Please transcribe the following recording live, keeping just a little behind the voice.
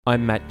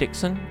I'm Matt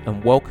Dixon,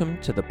 and welcome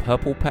to the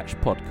Purple Patch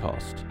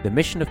Podcast. The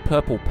mission of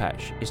Purple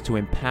Patch is to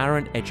empower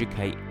and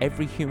educate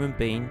every human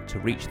being to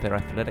reach their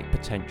athletic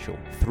potential.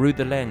 Through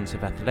the lens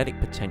of athletic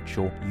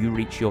potential, you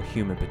reach your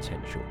human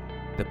potential.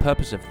 The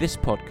purpose of this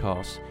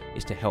podcast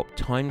is to help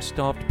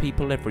time-starved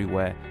people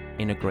everywhere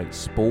integrate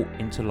sport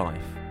into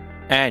life.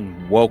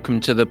 And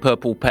welcome to the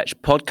Purple Patch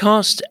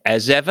Podcast.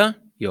 As ever,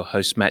 your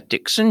host Matt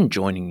Dixon,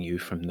 joining you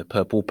from the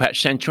Purple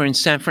Patch Center in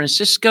San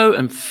Francisco.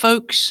 And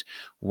folks,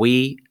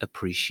 we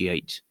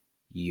appreciate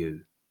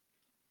you.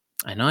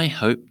 And I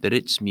hope that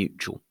it's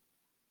mutual.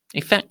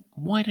 In fact,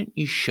 why don't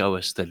you show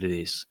us that it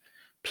is?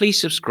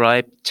 Please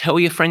subscribe, tell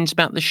your friends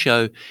about the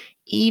show,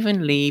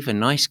 even leave a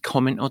nice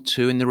comment or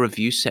two in the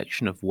review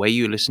section of where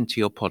you listen to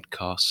your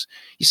podcasts.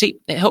 You see,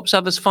 it helps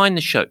others find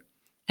the show,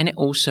 and it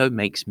also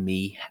makes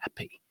me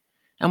happy.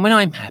 And when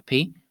I'm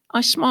happy,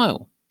 I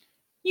smile.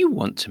 You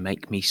want to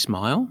make me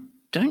smile,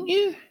 don't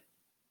you?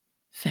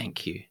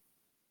 Thank you.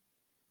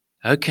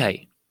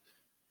 Okay.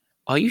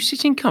 Are you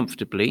sitting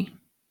comfortably?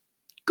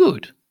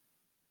 Good.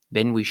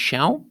 Then we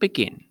shall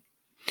begin.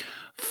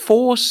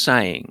 4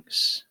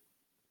 sayings,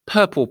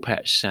 Purple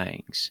Patch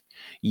sayings,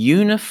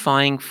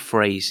 unifying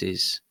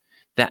phrases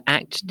that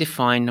act to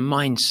define a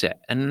mindset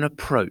and an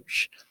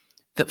approach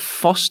that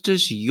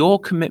fosters your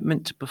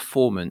commitment to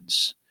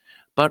performance,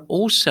 but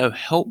also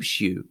helps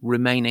you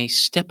remain a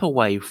step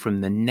away from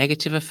the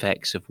negative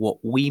effects of what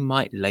we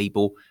might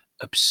label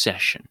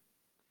obsession.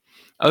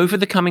 Over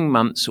the coming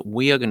months,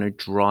 we are going to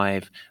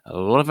drive a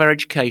lot of our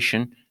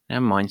education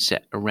and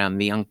mindset around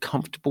the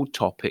uncomfortable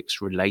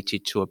topics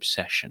related to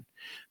obsession,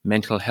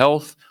 mental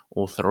health,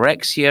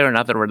 orthorexia and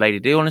other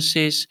related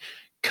illnesses,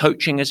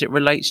 coaching as it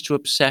relates to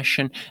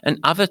obsession, and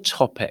other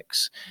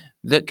topics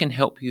that can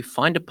help you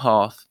find a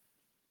path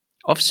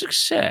of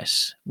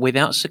success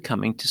without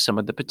succumbing to some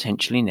of the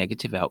potentially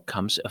negative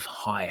outcomes of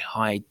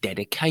high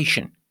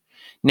dedication.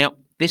 Now,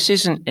 this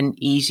isn't an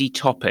easy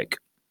topic,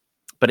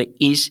 but it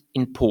is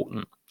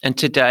important. And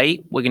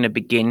today we're going to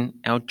begin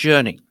our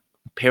journey.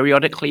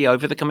 Periodically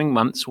over the coming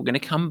months, we're going to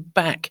come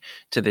back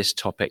to this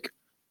topic.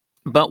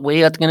 But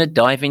we are going to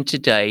dive in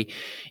today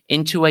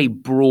into a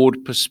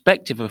broad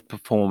perspective of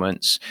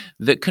performance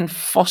that can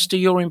foster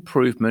your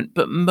improvement,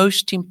 but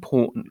most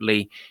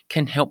importantly,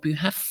 can help you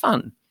have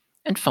fun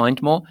and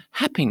find more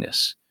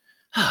happiness.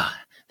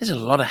 There's a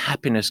lot of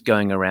happiness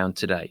going around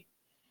today.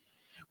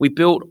 We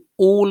built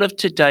all of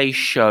today's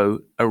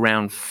show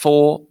around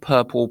 4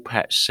 Purple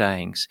Patch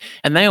sayings,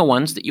 and they are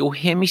ones that you'll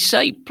hear me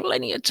say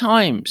plenty of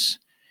times,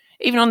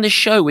 even on this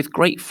show with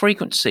great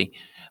frequency.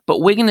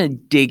 But we're going to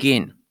dig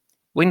in.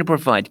 We're going to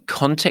provide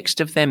context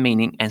of their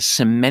meaning and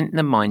cement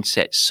the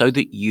mindset so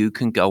that you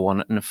can go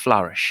on and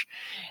flourish.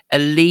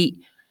 Elite,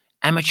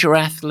 amateur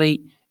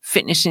athlete,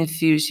 fitness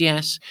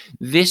enthusiasts,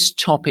 this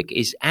topic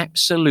is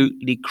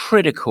absolutely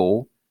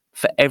critical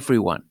for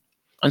everyone.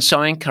 And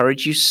so I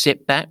encourage you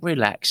sit back,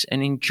 relax,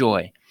 and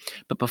enjoy.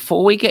 But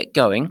before we get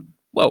going,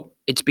 well,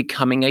 it's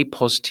becoming a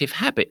positive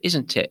habit,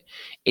 isn't it?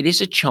 It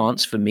is a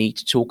chance for me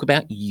to talk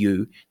about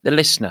you, the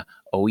listener.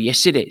 Oh,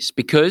 yes, it is,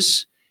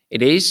 because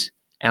it is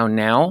our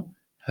now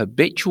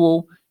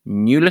habitual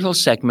new little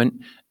segment,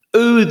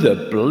 Ooh,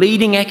 the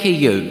bleeding heck are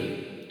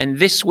you? And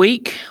this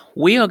week,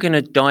 we are going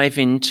to dive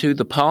into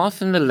the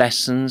path and the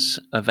lessons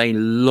of a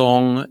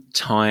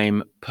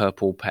long-time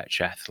Purple Patch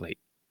athlete.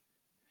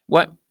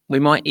 Well, we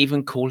might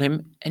even call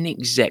him an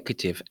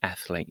executive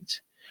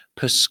athlete,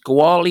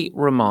 Pasquale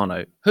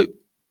Romano, who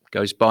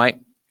goes by,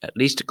 at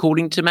least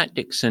according to Matt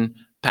Dixon,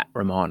 Pat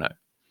Romano.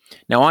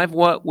 Now, I've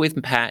worked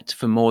with Pat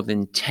for more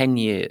than 10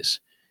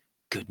 years.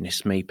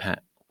 Goodness me,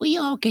 Pat, we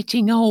are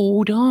getting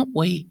old, aren't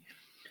we?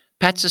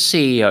 Pat's a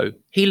CEO.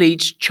 He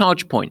leads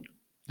ChargePoint.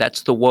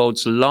 That's the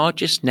world's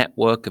largest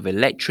network of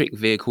electric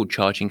vehicle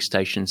charging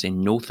stations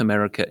in North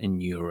America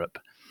and Europe,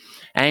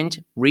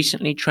 and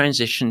recently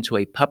transitioned to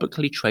a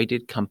publicly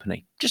traded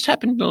company. Just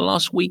happened in the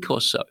last week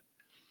or so.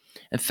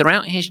 And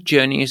throughout his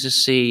journey as a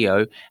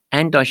CEO,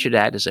 and I should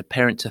add as a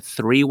parent to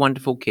 3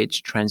 wonderful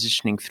kids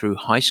transitioning through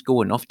high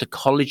school and off to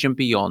college and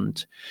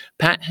beyond,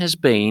 Pat has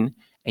been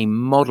a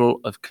model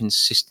of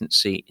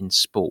consistency in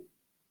sport.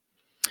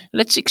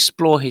 Let's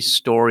explore his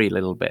story a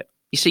little bit.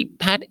 You see,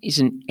 Pat is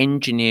an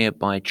engineer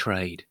by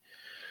trade.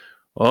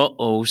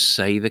 Uh-oh,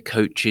 say the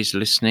coaches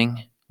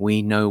listening.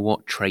 We know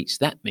what traits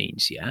that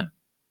means, yeah?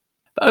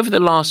 But over the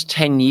last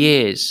 10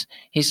 years,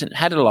 he's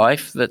had a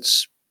life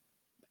that's,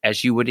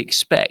 as you would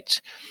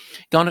expect,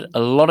 garnered a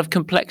lot of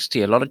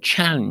complexity, a lot of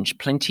challenge,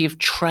 plenty of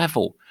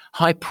travel,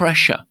 high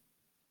pressure.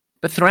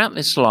 But throughout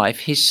this life,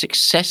 he's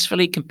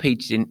successfully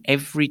competed in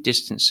every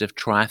distance of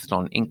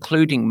triathlon,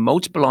 including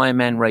multiple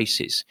Ironman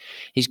races.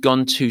 He's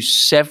gone to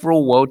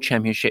several world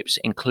championships,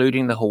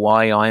 including the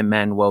Hawaii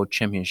Ironman World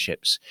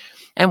Championships.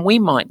 And we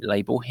might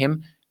label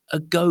him a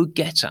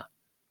go-getter.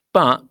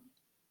 But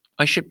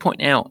I should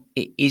point out,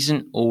 it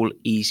isn't all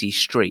easy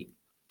street.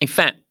 In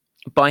fact,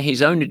 by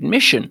his own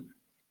admission,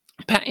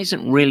 Pat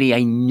isn't really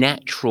a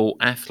natural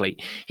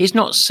athlete. He's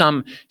not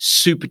some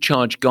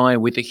supercharged guy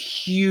with a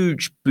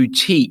huge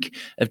boutique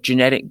of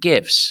genetic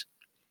gifts.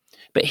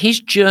 But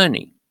his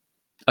journey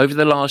over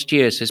the last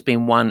years has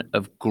been one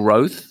of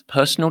growth,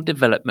 personal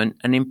development,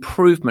 and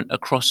improvement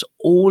across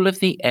all of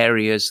the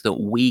areas that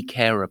we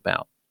care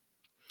about.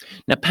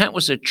 Now, Pat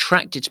was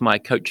attracted to my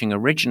coaching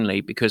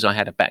originally because I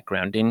had a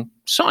background in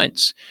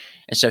science.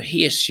 And so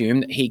he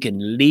assumed that he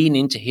can lean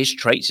into his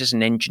traits as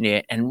an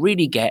engineer and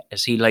really get,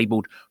 as he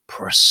labeled,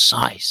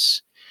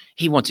 precise.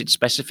 He wanted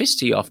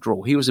specificity after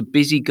all. He was a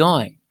busy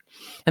guy.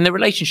 And the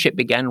relationship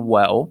began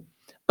well,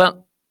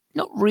 but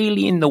not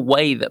really in the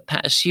way that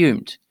Pat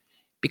assumed,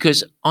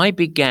 because I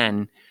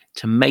began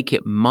to make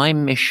it my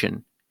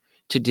mission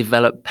to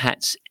develop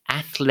Pat's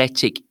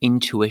athletic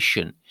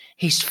intuition,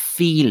 his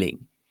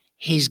feeling,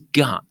 his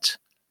gut.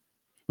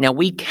 Now,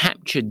 we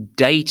captured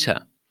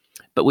data,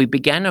 but we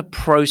began a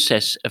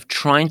process of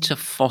trying to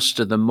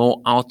foster the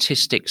more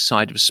artistic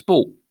side of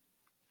sport.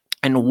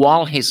 And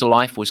while his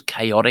life was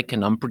chaotic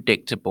and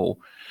unpredictable,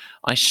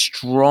 I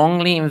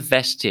strongly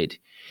invested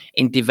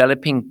in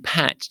developing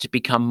Pat to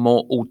become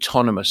more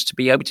autonomous, to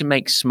be able to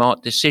make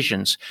smart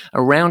decisions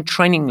around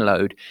training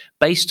load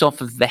based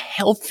off of the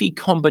healthy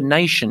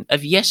combination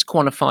of, yes,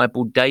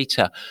 quantifiable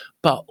data,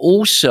 but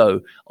also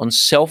on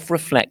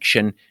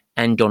self-reflection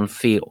and on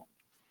feel.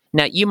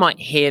 Now, you might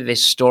hear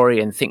this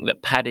story and think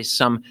that Pat is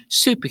some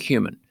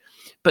superhuman,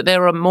 but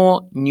there are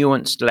more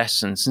nuanced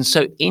lessons. And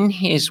so in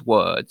his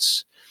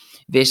words,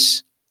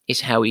 this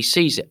is how he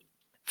sees it.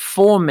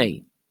 For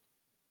me,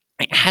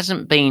 it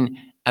hasn't been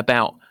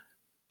about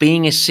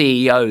being a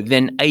CEO,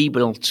 then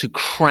able to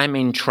cram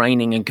in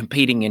training and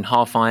competing in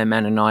half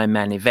Ironman and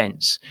Ironman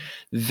events.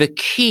 The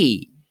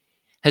key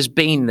has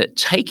been that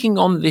taking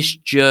on this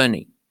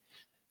journey,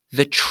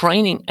 the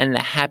training and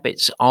the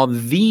habits are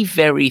the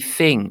very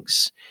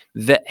things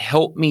that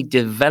help me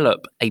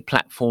develop a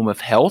platform of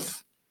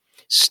health,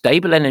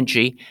 stable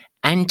energy,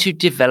 and to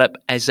develop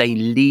as a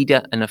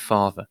leader and a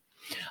father.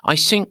 I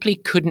simply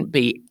couldn't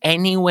be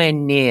anywhere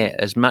near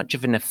as much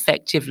of an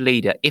effective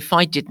leader if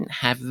I didn't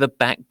have the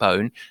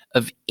backbone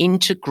of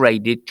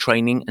integrated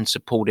training and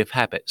supportive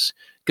habits.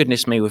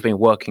 Goodness me, we've been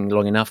working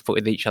long enough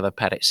with each other,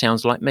 Pat. It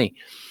sounds like me.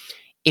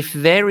 If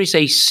there is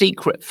a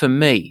secret for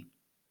me,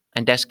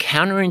 and as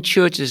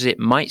counterintuitive as it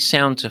might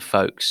sound to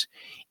folks,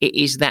 it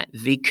is that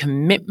the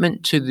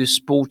commitment to the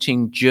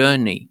sporting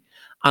journey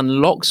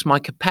unlocks my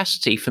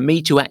capacity for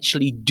me to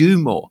actually do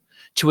more,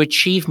 to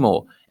achieve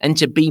more, and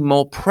to be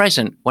more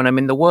present when I'm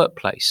in the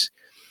workplace.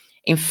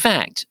 In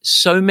fact,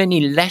 so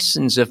many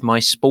lessons of my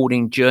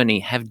sporting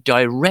journey have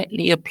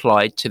directly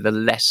applied to the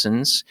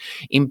lessons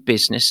in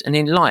business and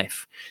in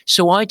life.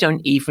 So I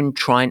don't even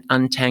try and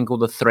untangle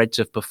the threads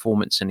of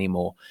performance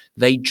anymore.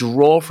 They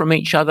draw from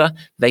each other,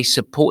 they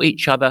support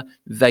each other,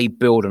 they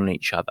build on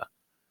each other.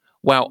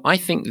 Well, I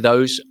think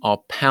those are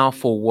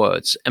powerful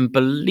words. And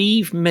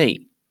believe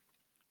me,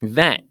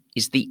 that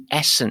is the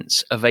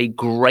essence of a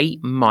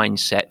great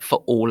mindset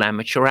for all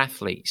amateur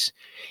athletes.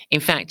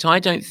 In fact, I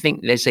don't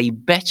think there's a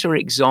better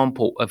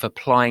example of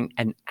applying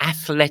an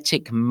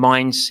athletic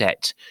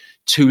mindset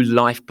to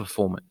life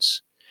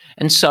performance.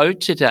 And so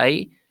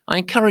today, I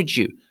encourage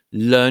you,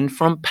 learn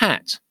from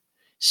Pat,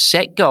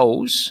 set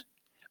goals,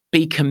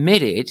 be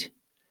committed,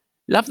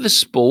 love the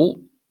sport,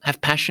 have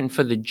passion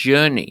for the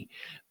journey,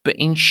 but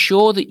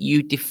ensure that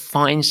you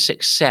define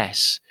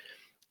success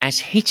as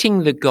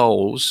hitting the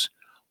goals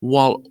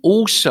while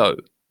also,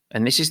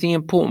 and this is the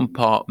important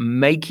part,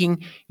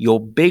 making your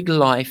big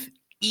life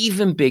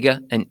even bigger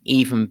and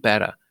even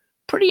better.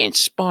 Pretty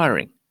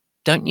inspiring,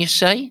 don't you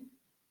say?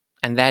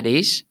 And that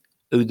is,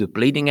 who the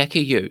bleeding heck are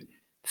you?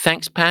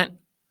 Thanks, Pat.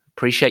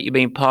 Appreciate you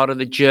being part of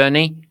the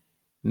journey.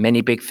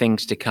 Many big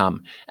things to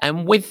come.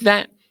 And with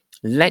that,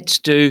 let's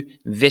do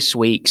this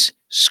week's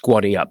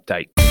Squatty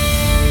Update.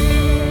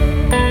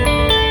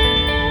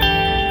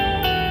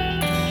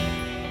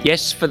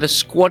 Yes, for the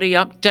Squatty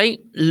Update,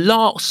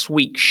 last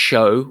week's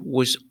show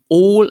was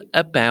all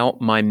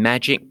about my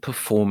magic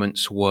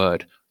performance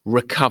word,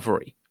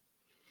 recovery.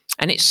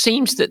 And it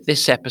seems that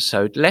this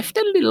episode left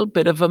a little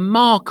bit of a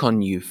mark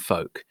on you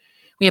folk.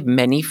 We had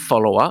many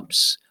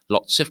follow-ups,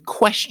 lots of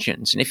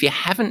questions. And if you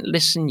haven't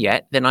listened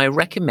yet, then I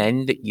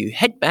recommend that you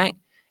head back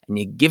and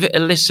you give it a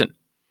listen.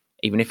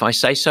 Even if I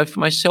say so for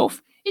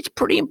myself, it's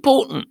pretty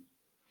important.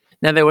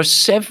 Now, there were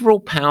several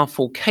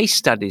powerful case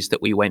studies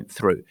that we went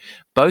through,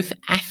 both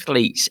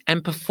athletes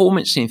and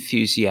performance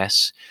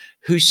enthusiasts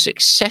who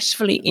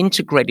successfully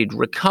integrated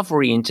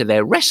recovery into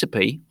their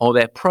recipe or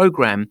their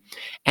program,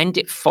 and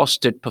it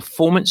fostered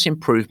performance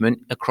improvement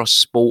across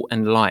sport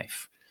and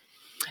life.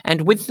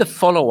 And with the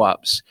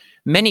follow-ups,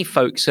 many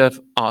folks are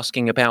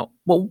asking about,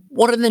 well,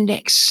 what are the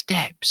next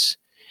steps?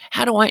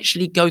 How do I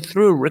actually go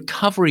through a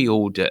recovery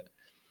audit?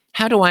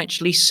 How do I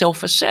actually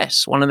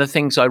self-assess? One of the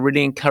things I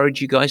really encourage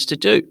you guys to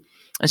do.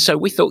 And so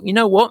we thought, you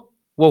know what?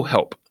 We'll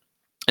help.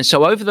 And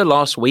so over the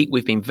last week,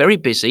 we've been very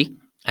busy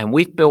and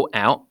we've built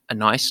out a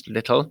nice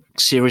little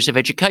series of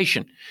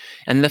education.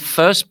 And the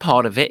first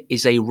part of it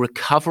is a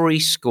recovery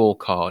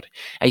scorecard,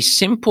 a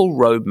simple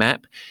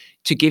roadmap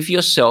to give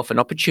yourself an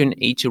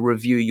opportunity to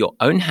review your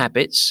own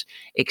habits,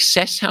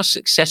 assess how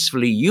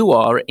successfully you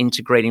are at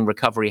integrating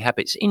recovery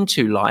habits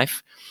into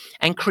life,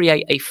 and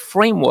create a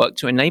framework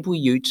to enable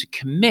you to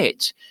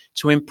commit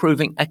to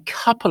improving a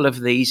couple of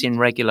these in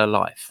regular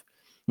life.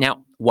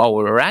 Now, while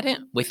we were at it,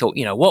 we thought,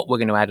 you know what, we're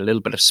going to add a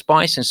little bit of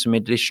spice and some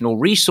additional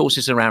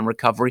resources around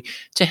recovery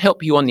to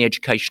help you on the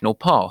educational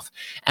path.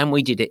 And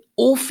we did it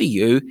all for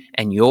you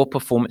and your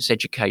performance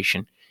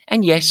education.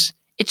 And yes,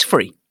 it's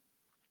free.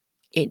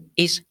 It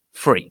is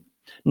free.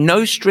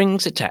 No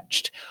strings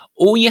attached.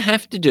 All you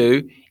have to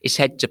do is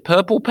head to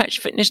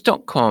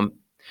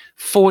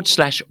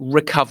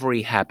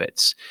purplepatchfitness.com/recovery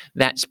habits.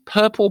 That's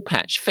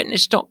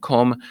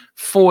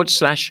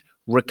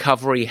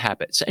purplepatchfitness.com/recovery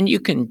habits. And you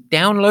can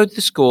download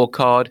the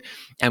scorecard,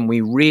 and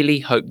we really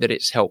hope that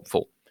it's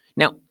helpful.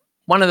 Now,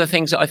 one of the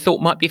things that I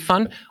thought might be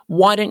fun,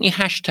 why don't you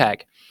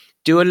hashtag?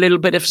 Do a little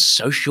bit of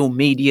social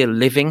media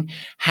living.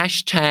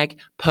 Hashtag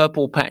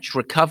Purple Patch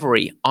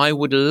Recovery. I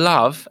would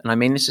love, and I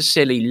mean this is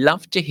silly,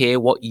 love to hear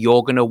what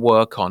you're going to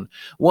work on,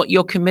 what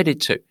you're committed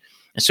to.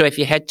 And so if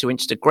you head to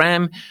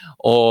Instagram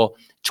or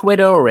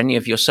Twitter or any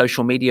of your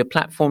social media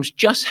platforms,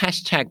 just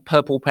hashtag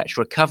Purple Patch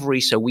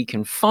Recovery so we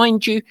can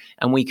find you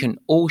and we can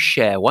all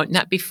share. Won't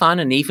that be fun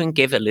and even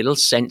give a little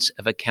sense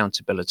of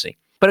accountability?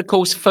 But of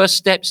course, first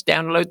steps,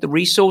 download the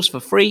resource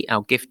for free,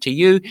 our gift to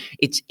you.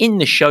 It's in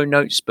the show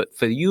notes, but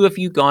for you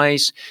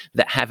guys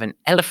that have an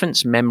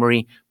elephant's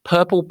memory,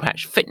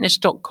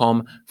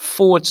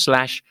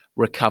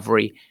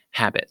 purplepatchfitness.com/recovery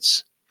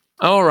habits.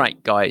 All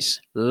right,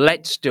 guys,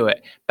 let's do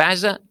it.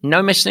 Bazza,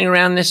 no messing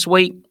around this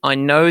week. I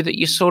know that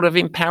you're sort of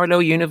in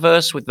parallel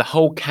universe with the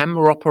whole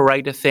camera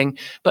operator thing,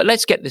 but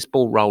let's get this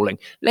ball rolling.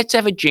 Let's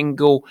have a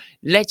jingle.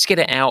 Let's get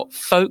it out.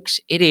 Folks,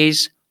 it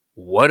is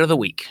Word of the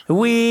Week.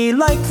 We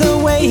like the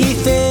way he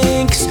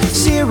thinks,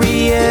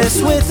 serious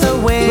with a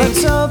wink.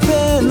 Let's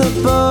open the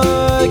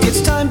book,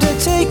 it's time to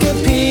take a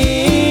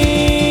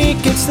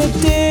peek. It's the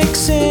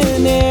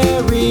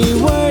Dictionary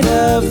Word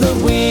of the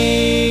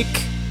Week.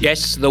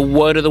 Yes, the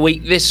Word of the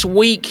Week this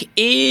week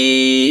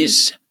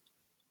is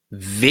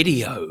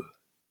video.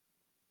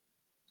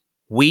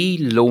 We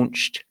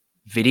launched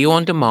video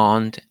on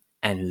demand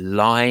and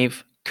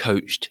live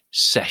coached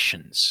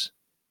sessions.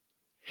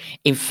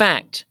 In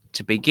fact,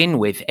 to begin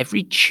with,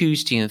 every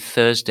Tuesday and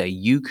Thursday,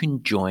 you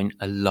can join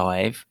a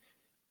live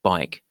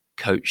bike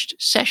coached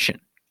session.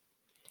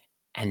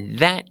 And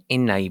that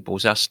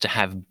enables us to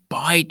have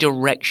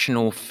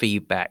bi-directional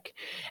feedback,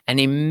 an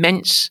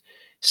immense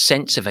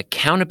sense of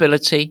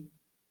accountability,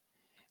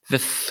 the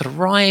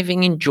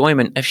thriving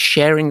enjoyment of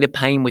sharing the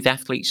pain with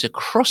athletes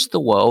across the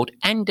world,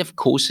 and of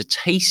course, a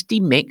tasty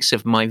mix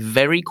of my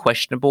very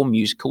questionable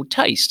musical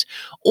taste,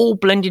 all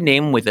blending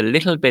in with a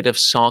little bit of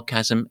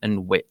sarcasm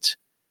and wit.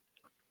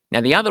 Now,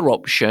 the other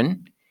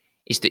option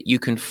is that you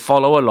can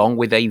follow along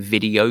with a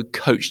video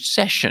coached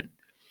session.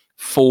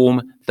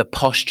 Form, the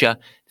posture,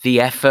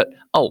 the effort.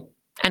 Oh,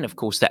 and of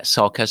course, that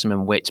sarcasm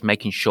and wit,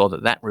 making sure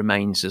that that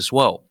remains as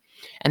well.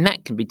 And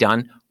that can be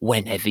done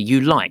whenever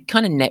you like,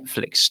 kind of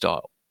Netflix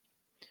style.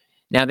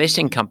 Now, this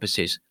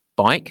encompasses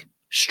bike,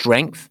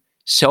 strength,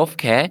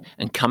 self-care,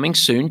 and coming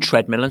soon,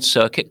 treadmill and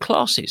circuit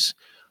classes.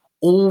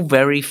 All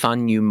very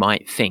fun, you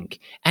might think.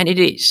 And it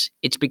is.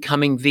 It's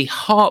becoming the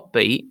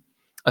heartbeat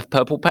of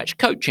Purple Patch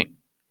coaching.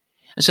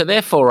 And so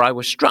therefore, I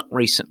was struck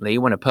recently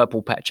when a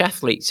Purple Patch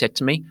athlete said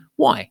to me,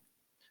 why?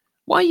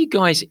 Why are you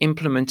guys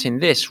implementing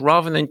this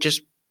rather than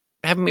just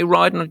having me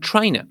ride on a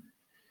trainer?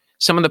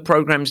 Some of the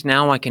programs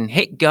now I can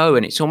hit go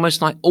and it's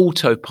almost like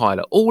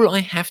autopilot. All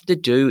I have to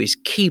do is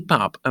keep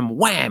up and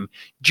wham,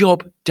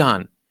 job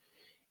done.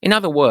 In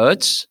other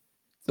words,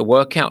 the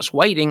workout's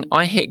waiting,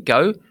 I hit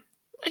go,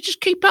 I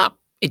just keep up.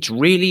 It's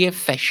really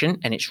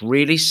efficient and it's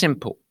really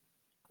simple.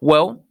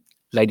 Well,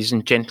 ladies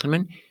and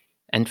gentlemen,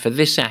 and for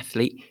this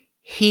athlete,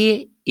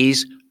 here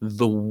is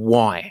the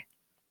why.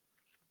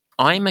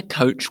 I'm a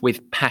coach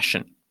with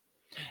passion,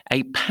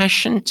 a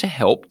passion to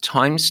help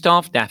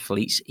time-starved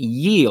athletes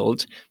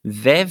yield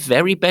their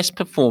very best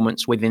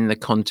performance within the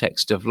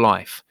context of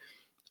life.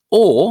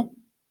 Or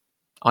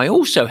I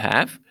also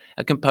have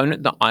a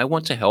component that I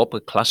want to help a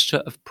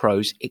cluster of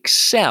pros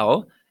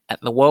excel at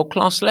the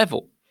world-class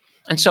level.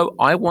 And so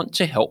I want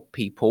to help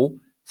people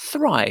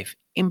thrive,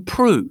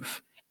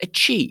 improve,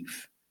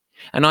 achieve.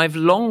 And I've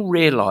long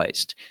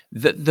realized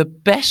that the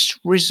best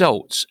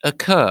results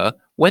occur,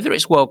 whether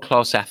it's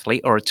world-class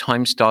athlete or a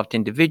time-starved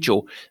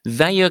individual,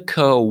 they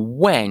occur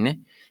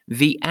when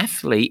the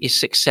athlete is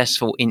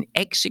successful in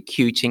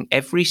executing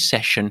every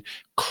session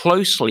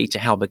closely to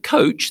how the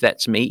coach,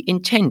 that's me,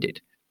 intended.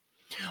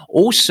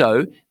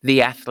 Also,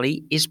 the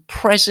athlete is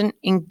present,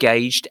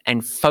 engaged,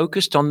 and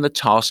focused on the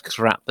task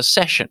throughout the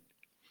session.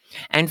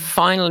 And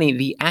finally,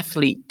 the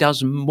athlete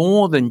does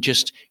more than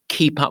just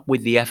keep up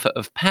with the effort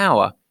of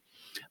power,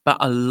 but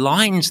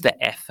aligns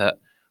the effort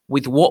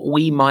with what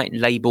we might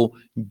label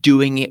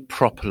doing it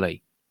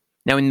properly.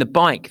 Now, in the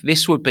bike,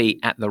 this would be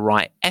at the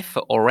right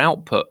effort or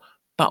output,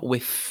 but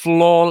with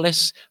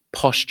flawless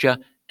posture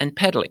and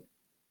pedaling.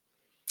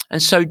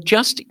 And so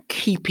just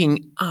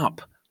keeping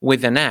up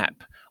with an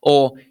app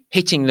or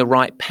hitting the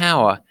right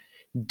power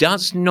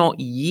does not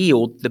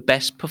yield the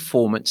best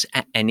performance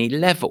at any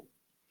level.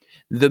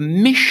 The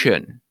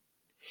mission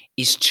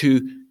is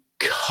to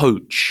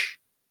coach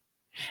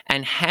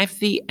and have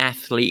the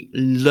athlete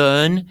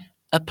learn,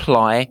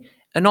 apply,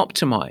 and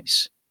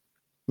optimize.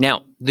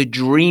 Now, the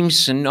dream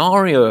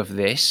scenario of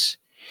this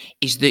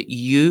is that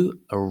you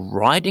are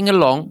riding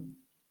along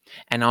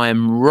and I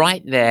am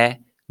right there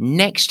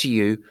next to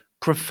you,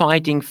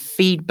 providing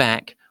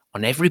feedback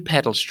on every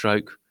pedal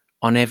stroke,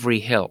 on every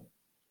hill.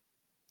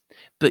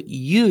 But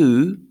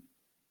you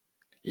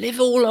live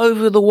all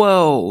over the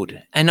world,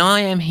 and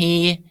I am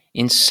here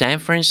in San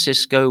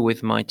Francisco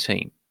with my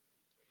team.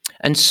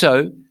 And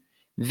so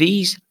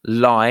these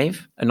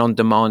live and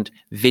on-demand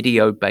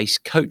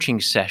video-based coaching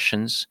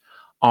sessions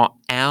are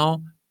our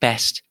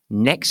best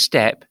next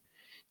step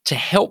to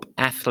help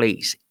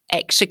athletes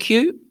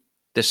execute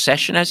the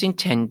session as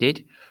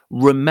intended,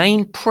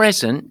 remain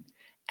present,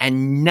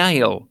 and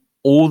nail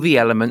all the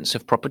elements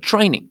of proper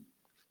training.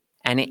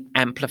 And it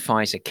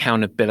amplifies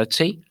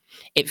accountability.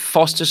 It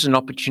fosters an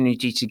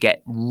opportunity to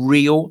get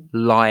real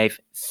live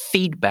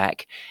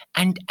feedback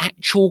and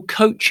actual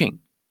coaching.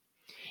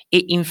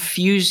 It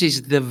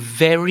infuses the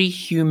very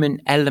human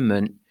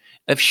element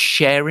of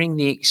sharing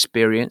the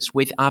experience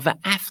with other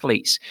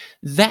athletes.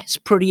 That's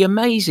pretty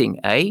amazing,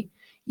 eh?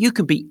 You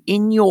can be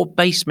in your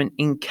basement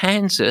in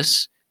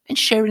Kansas and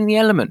sharing the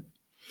element.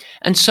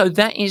 And so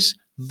that is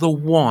the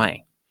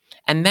why.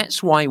 And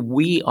that's why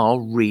we are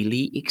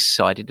really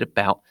excited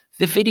about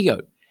the video,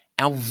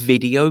 our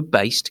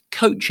video-based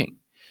coaching,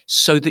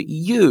 so that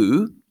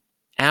you,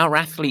 our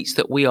athletes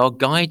that we are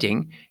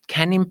guiding,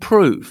 can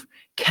improve,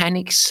 can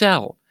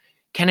excel,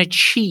 can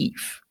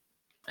achieve.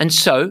 And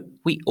so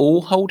we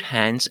all hold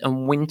hands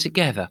and win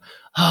together.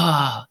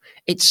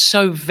 It's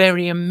so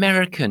very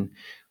American.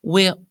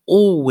 We're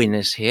all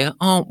winners here,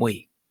 aren't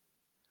we?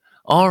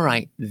 All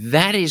right,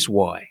 that is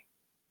why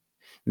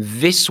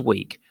this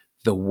week,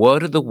 the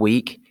word of the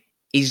week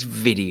is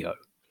video.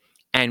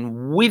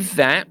 And with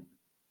that,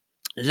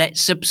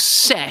 let's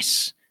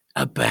obsess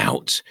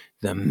about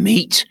the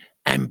meat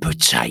and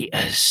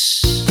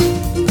potatoes.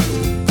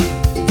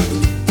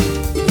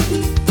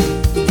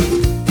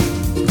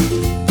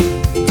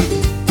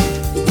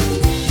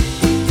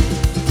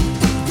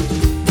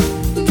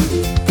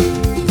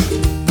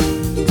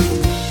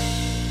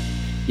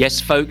 Yes,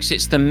 folks,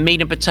 it's the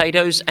meat and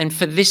potatoes. And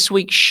for this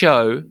week's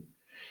show,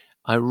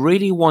 I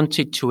really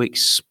wanted to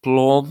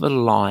explore the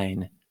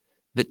line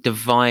that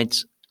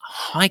divides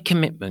high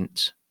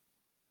commitment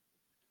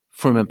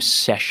from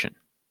obsession.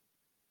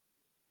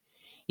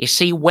 You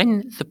see,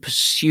 when the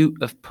pursuit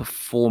of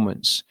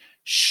performance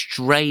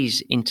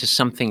strays into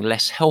something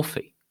less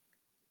healthy,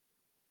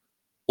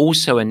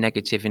 also a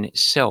negative in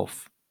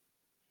itself,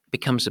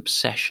 becomes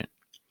obsession.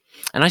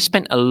 And I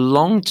spent a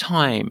long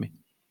time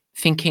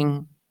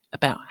thinking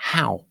about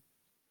how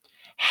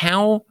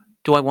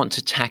do I want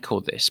to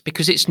tackle this?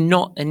 Because it's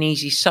not an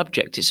easy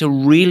subject. It's a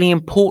really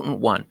important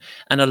one.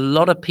 And a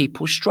lot of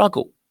people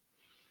struggle.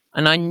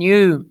 And I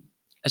knew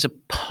as a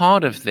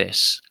part of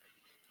this,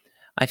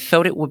 I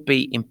felt it would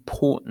be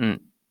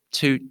important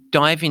to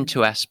dive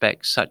into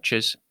aspects such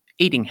as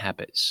eating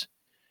habits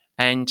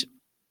and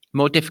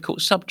more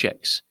difficult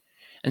subjects.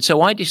 And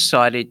so I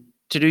decided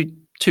to do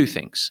two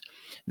things.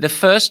 The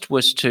first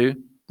was to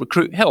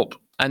recruit help.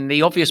 And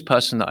the obvious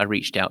person that I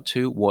reached out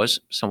to was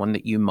someone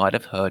that you might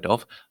have heard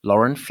of,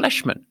 Lauren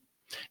Fleshman.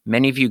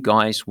 Many of you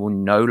guys will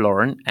know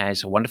Lauren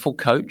as a wonderful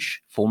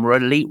coach, former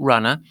elite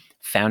runner,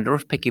 founder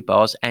of Picky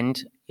Bars,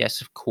 and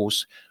yes, of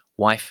course,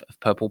 wife of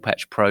Purple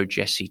Patch Pro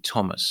Jesse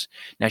Thomas.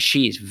 Now,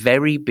 she is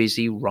very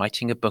busy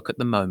writing a book at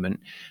the moment,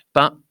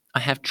 but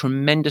I have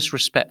tremendous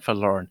respect for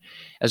Lauren,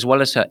 as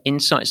well as her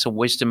insights and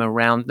wisdom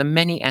around the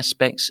many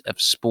aspects of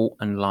sport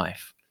and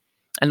life.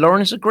 And Lauren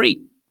has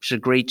agreed. She's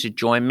agreed to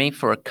join me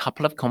for a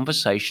couple of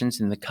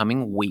conversations in the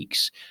coming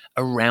weeks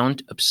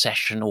around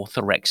obsession,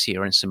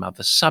 orthorexia, and some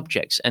other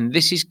subjects. And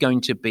this is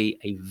going to be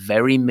a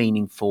very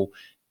meaningful,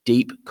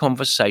 deep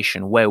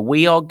conversation where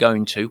we are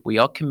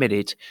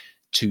committed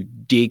to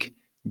dig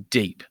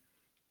deep.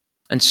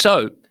 And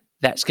so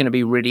that's going to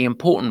be really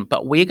important,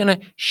 but we're going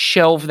to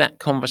shelve that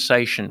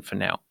conversation for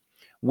now.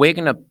 We're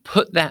going to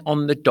put that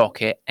on the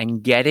docket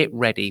and get it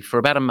ready for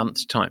about a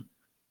month's time.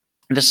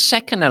 The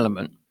second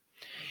element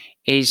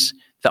is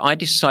that I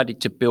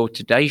decided to build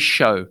today's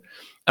show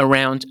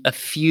around a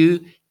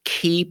few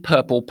key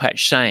Purple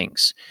Patch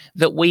sayings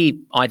that we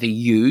either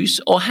use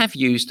or have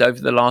used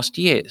over the last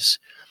years.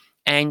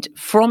 And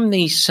from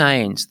these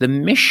sayings, the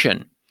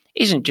mission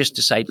isn't just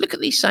to say, look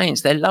at these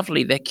sayings, they're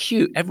lovely, they're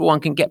cute,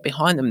 everyone can get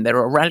behind them,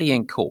 they're a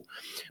rallying call.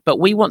 But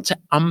we want to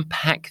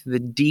unpack the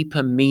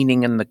deeper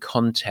meaning and the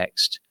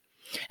context.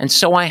 And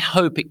so I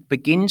hope it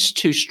begins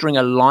to string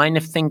a line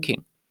of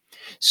thinking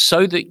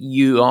so that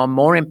you are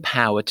more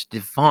empowered to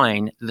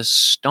define the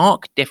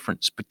stark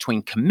difference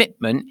between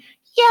commitment,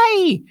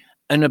 yay,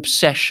 and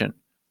obsession,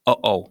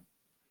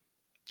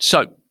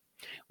 So,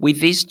 with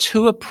these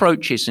two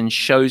approaches and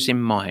shows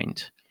in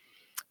mind,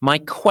 my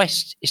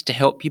quest is to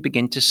help you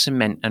begin to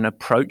cement an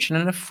approach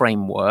and a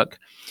framework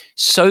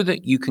so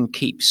that you can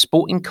keep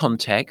sport in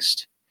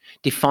context,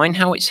 define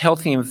how it's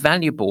healthy and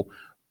valuable,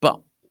 but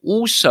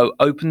also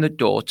open the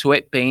door to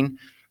it being,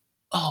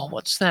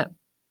 what's that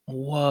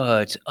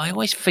word? I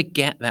always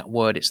forget that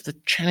word. It's the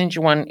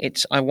Challenger one.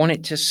 I want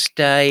it to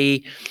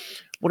stay.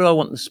 What do I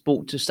want the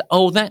sport to stay?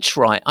 Oh, that's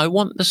right. I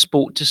want the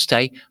sport to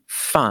stay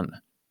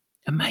fun.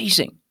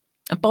 Amazing.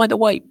 And by the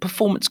way,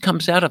 performance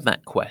comes out of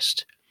that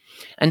quest.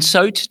 And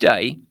so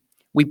today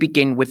we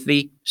begin with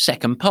the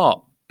second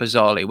part,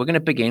 bizarrely. We're going to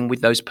begin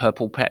with those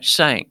purple patch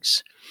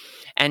sayings.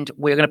 And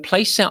we're going to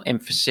place our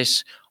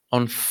emphasis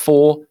on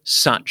 4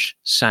 such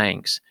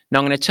sayings. Now,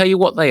 I'm going to tell you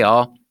what they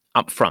are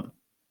up front.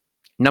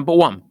 Number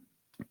 1,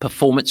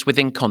 performance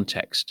within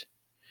context.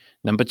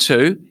 Number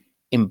 2,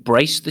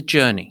 embrace the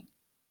journey.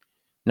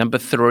 Number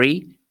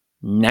 3,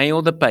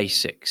 nail the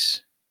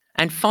basics.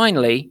 And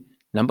finally,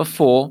 number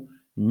 4,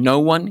 no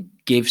one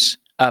gives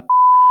up.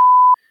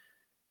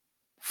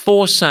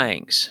 4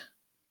 sayings.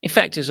 In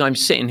fact, as I'm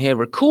sitting here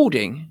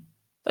recording,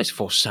 those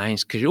 4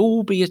 sayings could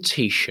all be a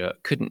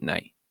t-shirt, couldn't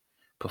they?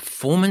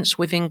 Performance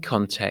within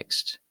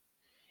context,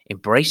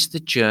 embrace the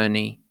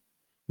journey,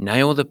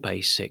 nail the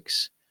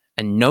basics,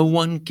 and no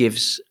one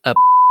gives a.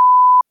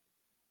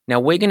 Now,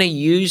 we're going to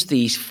use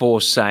these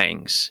 4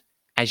 sayings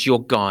as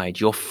your guide,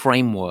 your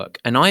framework,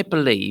 and I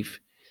believe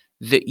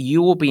that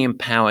you will be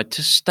empowered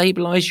to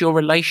stabilize your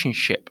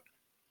relationship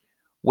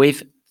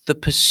with the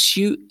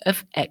pursuit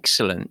of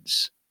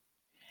excellence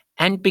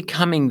and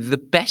becoming the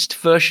best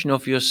version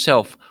of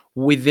yourself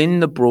within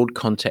the broad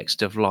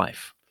context of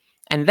life.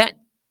 And that,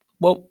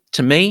 well,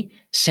 to me,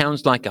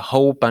 sounds like a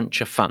whole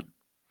bunch of fun.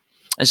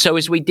 And so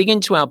as we dig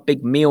into our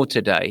big meal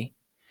today,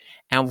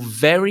 our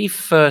very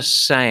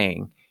first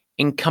saying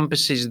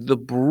encompasses the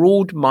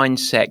broad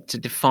mindset to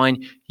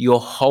define your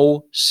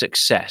whole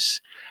success.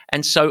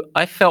 And so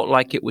I felt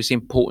like it was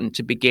important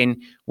to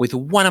begin with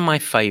one of my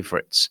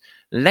favorites.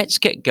 Let's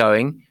get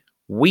going.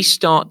 We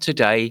start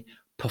today,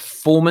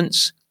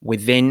 performance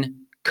within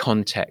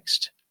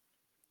context.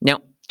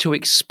 Now, to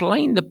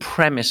explain the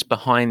premise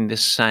behind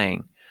this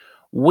saying,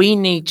 we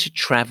need to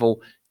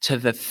travel to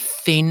the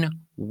thin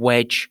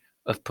wedge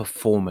of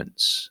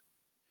performance,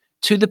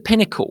 to the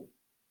pinnacle,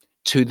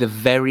 to the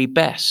very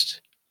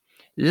best.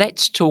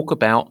 Let's talk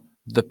about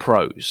the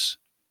pros.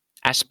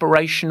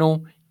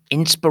 Aspirational,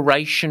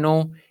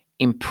 inspirational,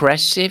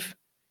 impressive,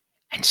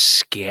 and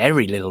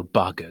scary little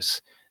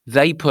buggers.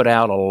 They put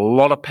out a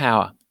lot of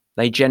power.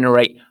 They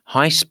generate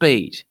high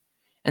speed.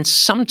 And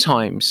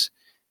sometimes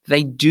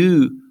they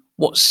do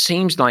what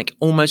seems like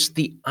almost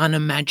the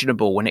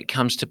unimaginable when it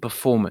comes to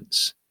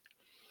performance.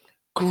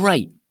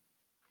 Great.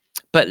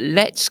 But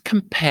let's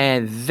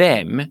compare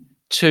them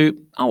to,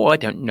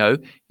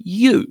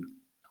 you.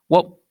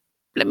 Well,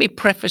 let me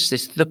preface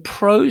this. The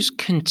pros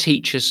can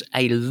teach us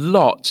a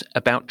lot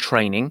about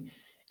training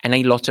and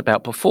a lot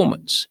about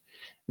performance.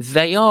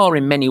 They are,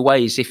 in many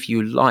ways, if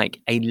you like,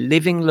 a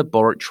living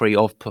laboratory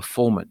of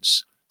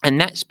performance. And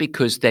that's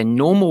because their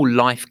normal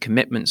life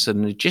commitments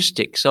and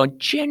logistics are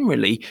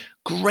generally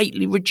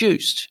greatly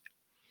reduced.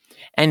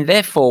 And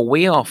therefore,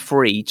 we are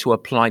free to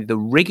apply the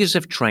rigors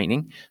of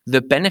training,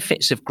 the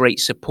benefits of great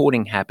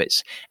supporting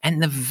habits,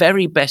 and the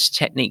very best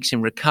techniques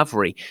in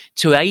recovery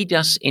to aid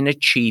us in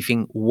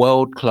achieving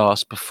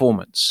world-class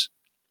performance.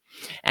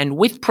 And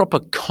with proper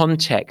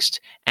context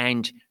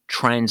and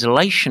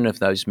translation of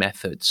those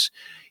methods,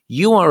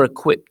 you are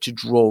equipped to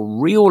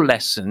draw real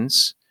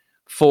lessons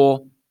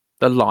for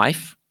the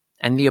life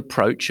and the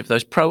approach of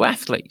those pro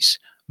athletes.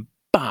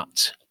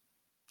 But,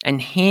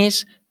 and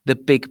here's the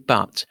big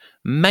but,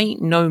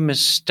 make no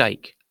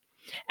mistake,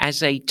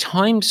 as a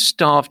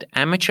time-starved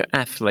amateur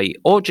athlete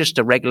or just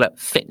a regular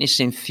fitness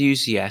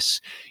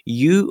enthusiast,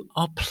 you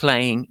are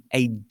playing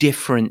a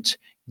different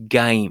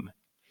game.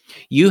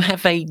 You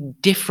have a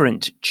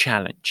different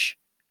challenge.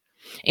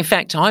 In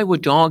fact, I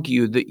would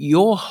argue that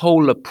your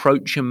whole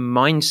approach and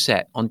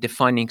mindset on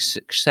defining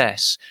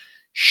success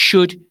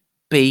should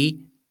be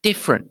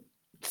different.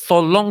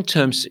 For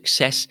long-term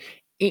success,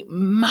 it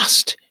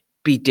must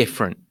be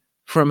different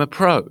from a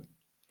pro.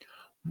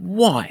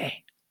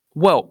 Why?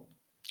 Well,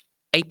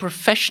 a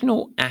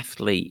professional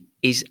athlete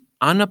is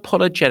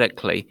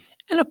unapologetically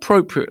and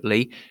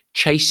appropriately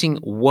chasing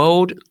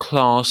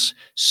world-class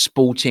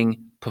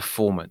sporting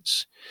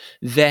performance.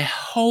 Their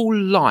whole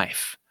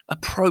life,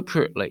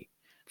 appropriately,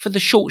 for the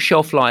short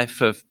shelf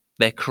life of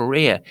their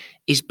career,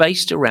 is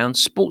based around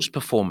sports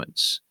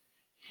performance.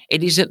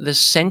 It is at the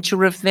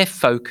center of their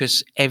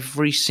focus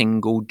every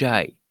single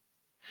day.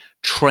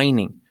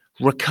 Training,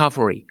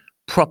 recovery,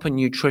 proper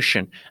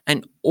nutrition,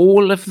 and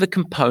all of the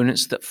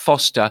components that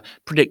foster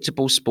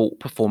predictable sport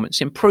performance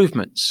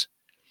improvements.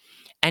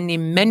 And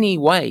in many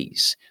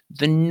ways,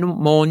 the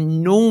more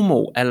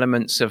normal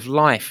elements of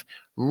life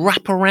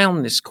wrap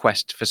around this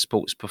quest for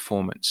sports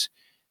performance.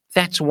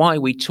 That's why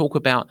we talk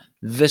about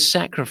the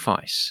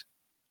sacrifice.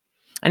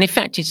 And in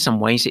fact, in some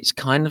ways, it's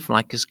kind of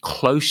like as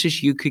close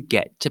as you could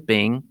get to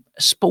being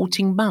a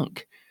sporting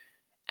monk.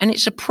 And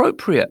it's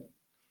appropriate.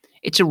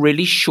 It's a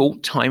really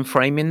short time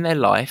frame in their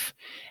life.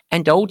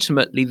 And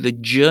ultimately, the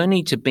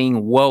journey to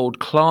being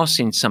world-class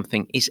in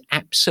something is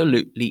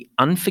absolutely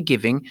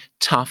unforgiving,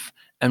 tough,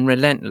 and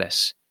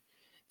relentless.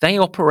 They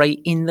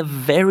operate in the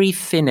very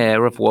thin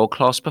air of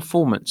world-class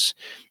performance.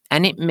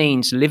 And it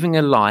means living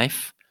a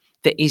life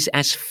that is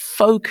as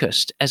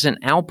focused as an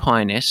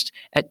alpinist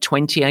at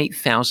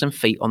 28,000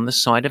 feet on the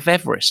side of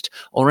Everest,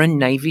 or a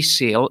Navy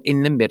SEAL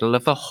in the middle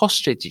of a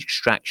hostage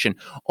extraction,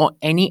 or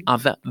any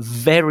other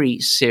very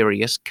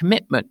serious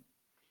commitment.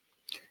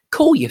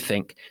 Cool, you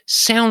think?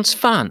 Sounds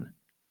fun.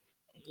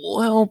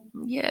 Well,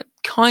 yeah,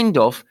 kind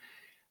of,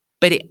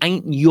 but it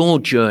ain't your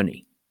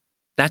journey.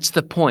 That's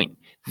the point.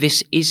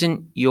 This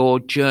isn't your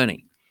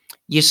journey.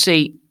 You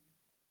see,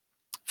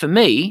 for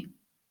me,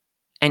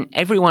 and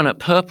everyone at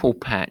Purple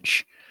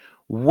Patch,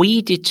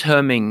 we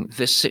determine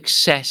the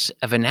success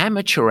of an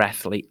amateur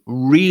athlete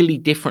really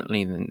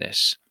differently than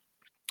this.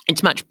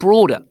 It's much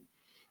broader.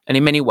 And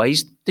in many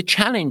ways, the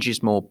challenge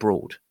is more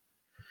broad.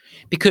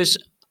 Because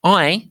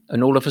I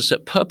and all of us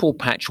at Purple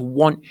Patch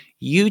want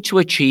you to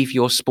achieve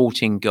your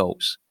sporting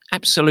goals.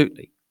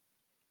 Absolutely.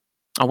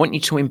 I want you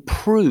to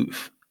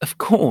improve, of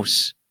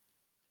course.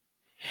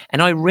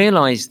 And I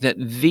realize that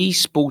these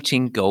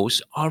sporting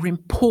goals are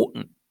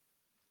important.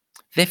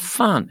 They're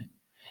fun.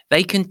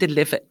 They can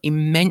deliver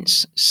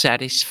immense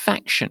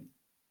satisfaction.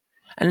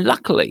 And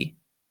luckily,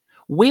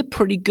 we're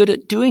pretty good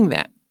at doing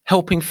that,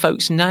 helping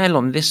folks nail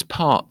on this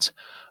part.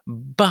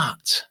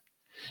 But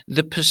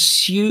the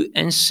pursuit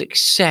and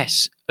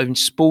success of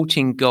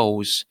sporting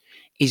goals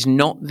is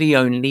not the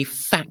only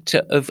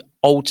factor of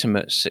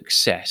ultimate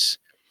success.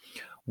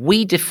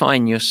 We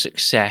define your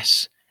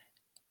success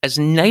as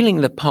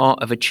nailing the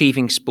part of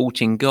achieving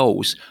sporting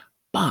goals,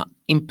 but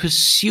in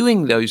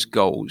pursuing those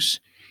goals,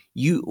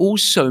 you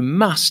also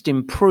must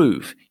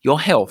improve your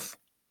health.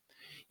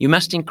 You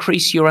must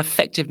increase your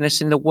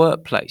effectiveness in the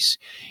workplace.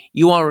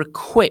 You are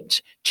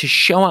equipped to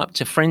show up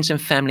to friends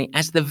and family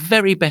as the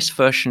very best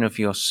version of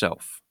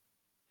yourself.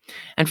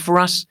 And for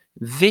us,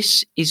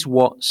 this is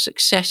what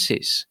success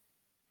is.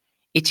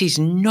 It is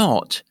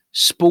not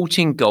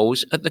sporting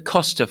goals at the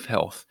cost of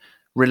health,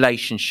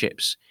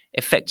 relationships,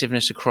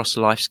 effectiveness across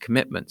life's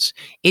commitments.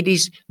 It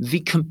is the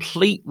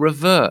complete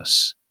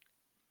reverse.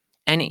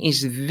 And it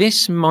is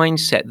this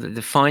mindset that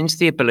defines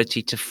the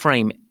ability to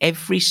frame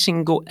every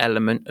single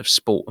element of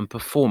sport and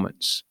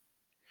performance.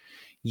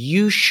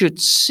 You should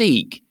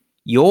seek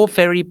your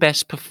very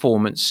best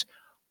performance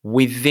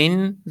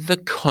within the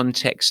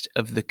context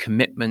of the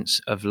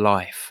commitments of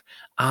life.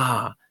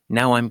 Now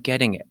I'm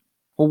getting it.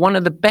 Well, one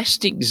of the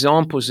best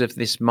examples of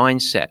this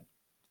mindset,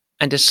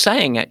 and a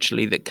saying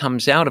actually that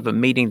comes out of a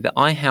meeting that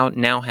I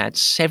now had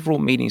several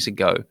meetings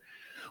ago,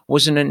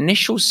 was an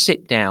initial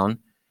sit down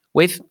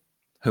with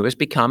who has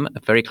become a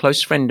very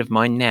close friend of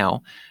mine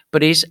now,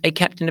 but is a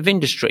captain of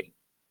industry.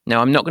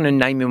 Now, I'm not going to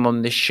name him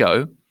on this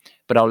show,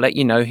 but I'll let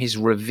you know he's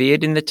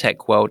revered in the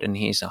tech world and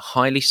he is a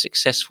highly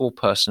successful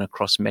person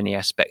across many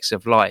aspects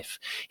of life.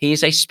 He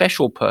is a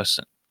special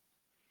person.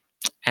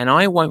 And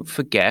I won't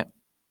forget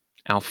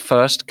our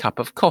first cup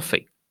of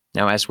coffee.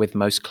 Now, as with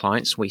most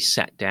clients, we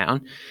sat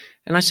down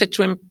and I said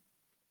to him,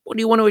 "What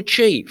do you want to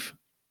achieve?"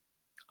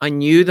 I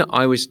knew that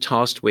I was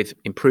tasked with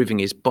improving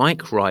his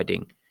bike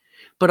riding,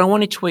 but I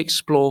wanted to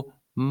explore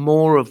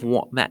more of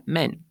what that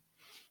meant.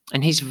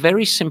 And his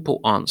very simple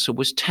answer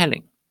was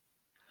telling.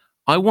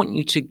 I want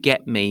you to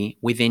get me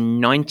within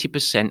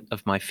 90%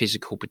 of my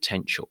physical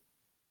potential.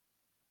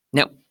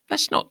 Now,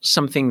 that's not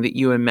something that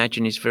you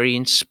imagine is very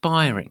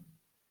inspiring,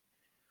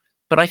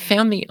 but I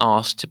found the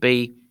ask to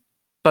be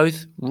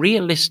both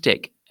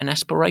realistic and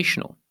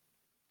aspirational.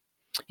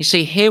 You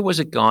see, here was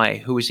a guy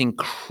who was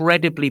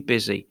incredibly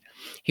busy.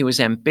 He was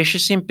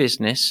ambitious in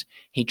business.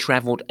 He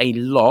traveled a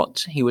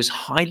lot. He was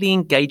highly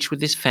engaged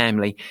with his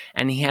family,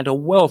 and he had a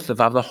wealth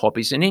of other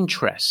hobbies and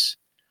interests.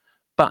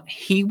 But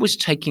he was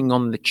taking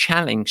on the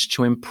challenge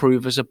to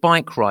improve as a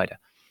bike rider,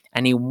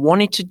 and he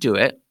wanted to do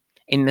it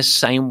in the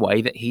same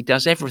way that he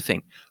does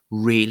everything,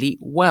 really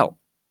well.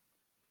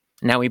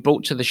 Now, he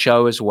brought to the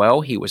show as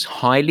well, he was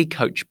highly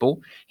coachable.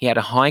 He had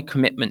a high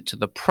commitment to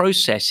the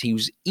process. He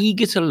was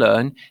eager to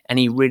learn, and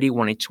he really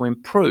wanted to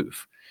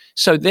improve.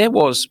 So there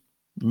was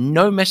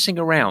no messing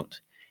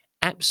around,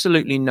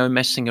 absolutely no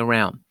messing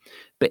around.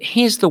 But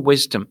here's the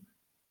wisdom.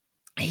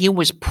 He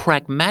was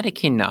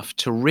pragmatic enough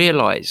to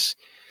realize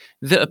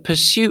that a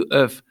pursuit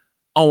of,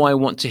 I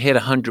want to hit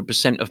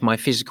 100% of my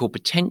physical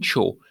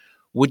potential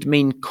would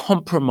mean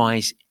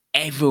compromise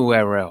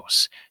everywhere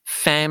else: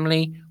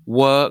 family,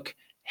 work,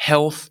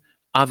 health,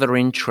 other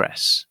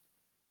interests.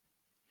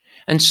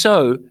 And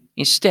so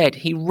instead,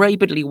 he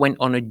rapidly went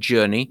on a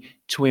journey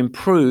to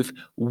improve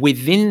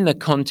within the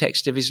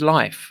context of his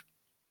life.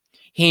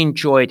 He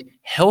enjoyed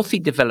healthy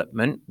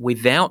development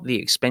without the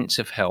expense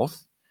of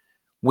health,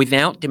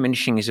 without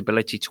diminishing his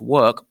ability to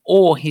work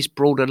or his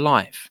broader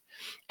life.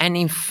 And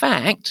in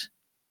fact,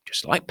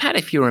 just like Pat,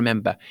 if you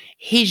remember,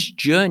 his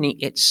journey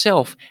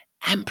itself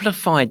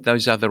amplified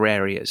those other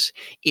areas.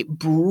 It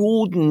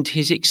broadened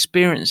his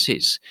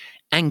experiences.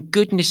 And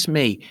goodness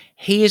me,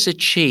 he has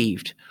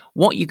achieved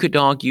what you could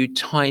argue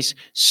ties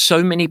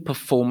so many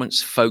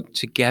performance folk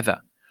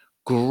together.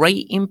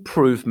 Great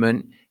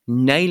improvement,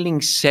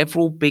 nailing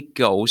several big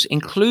goals,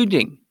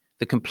 including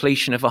the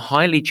completion of a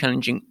highly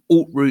challenging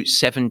alt route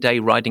 7-day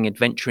riding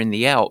adventure in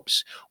the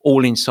Alps,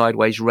 all in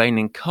sideways rain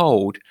and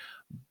cold,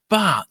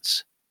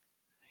 but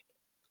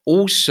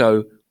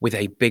also with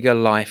a bigger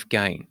life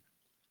gain.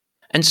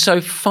 And so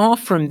far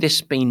from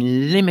this being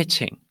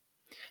limiting,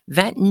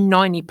 that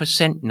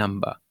 90%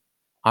 number,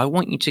 I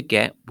want you to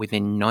get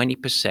within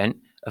 90%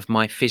 of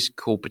my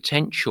physical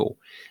potential.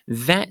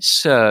 That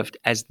served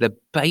as the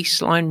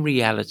baseline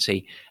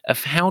reality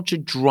of how to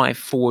drive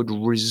forward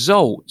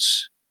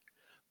results,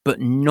 but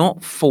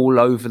not fall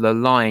over the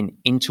line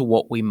into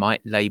what we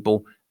might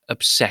label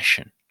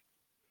obsession.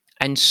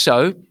 And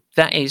so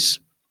that is,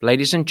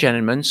 ladies and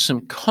gentlemen,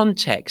 some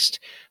context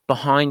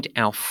behind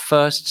our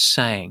first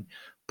saying,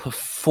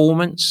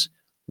 performance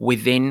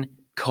within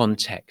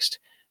context.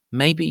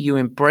 Maybe you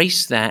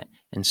embrace that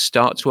and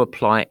start to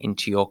apply it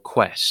into your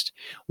quest.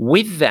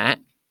 With that,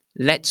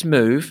 let's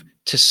move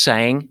to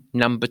saying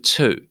number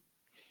 2.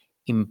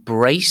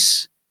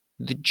 Embrace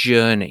the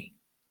journey.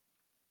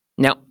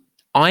 Now,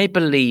 I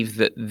believe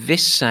that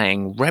this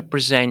saying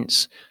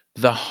represents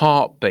the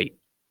heartbeat,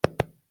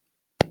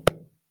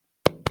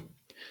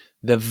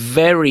 the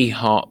very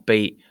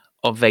heartbeat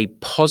of a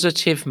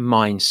positive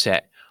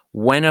mindset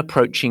when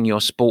approaching your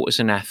sport as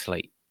an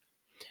athlete.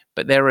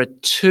 But there are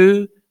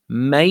 2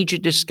 major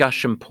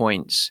discussion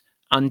points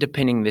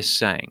underpinning this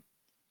saying.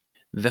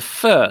 The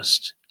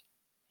first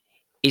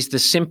is the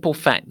simple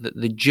fact that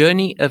the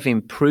journey of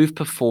improved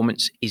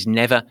performance is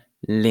never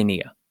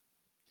linear.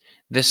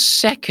 The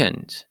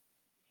second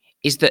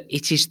is that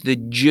it is the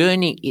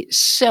journey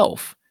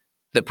itself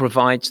that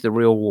provides the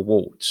real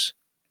rewards.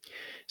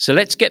 So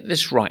let's get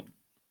this right,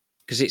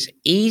 because it's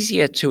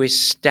easier to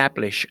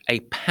establish a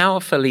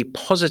powerfully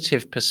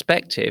positive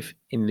perspective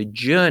in the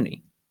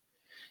journey.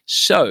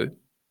 So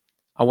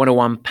I want to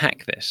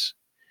unpack this.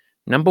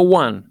 Number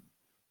 1,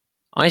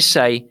 I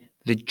say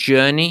the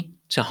journey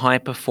to high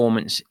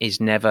performance is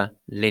never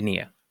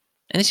linear.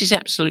 And this is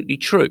absolutely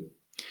true.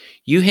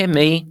 You hear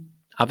me,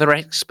 other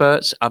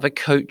experts, other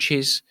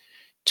coaches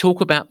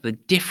talk about the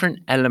different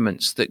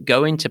elements that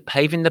go into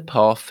paving the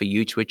path for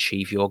you to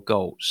achieve your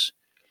goals.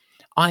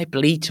 I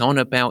bleat on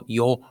about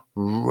your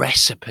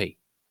recipe.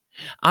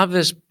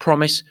 Others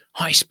promise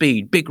high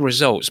speed, big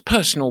results,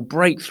 personal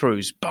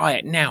breakthroughs, buy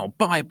it now,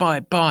 buy.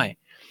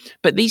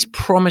 But these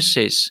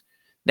promises,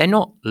 they're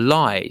not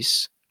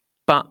lies,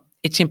 but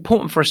it's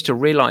important for us to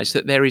realize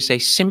that there is a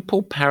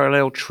simple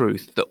parallel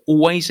truth that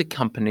always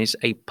accompanies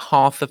a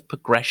path of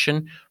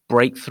progression,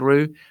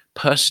 breakthrough,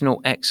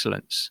 personal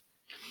excellence.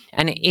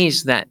 And it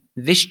is that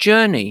this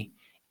journey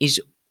is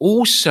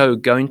also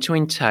going to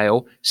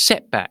entail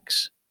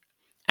setbacks,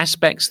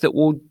 aspects that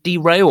will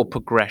derail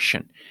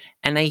progression,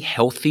 and a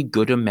healthy,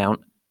 good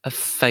amount of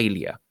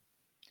failure.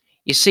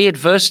 You see,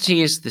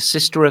 adversity is the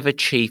sister of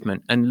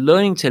achievement, and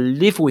learning to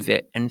live with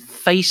it and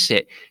face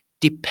it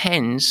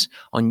depends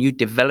on you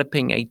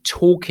developing a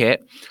toolkit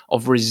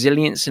of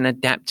resilience and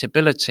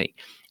adaptability,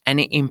 and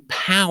it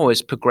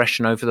empowers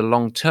progression over the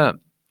long term.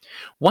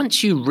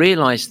 Once you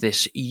realize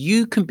this,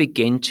 you can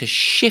begin to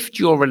shift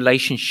your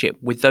relationship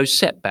with those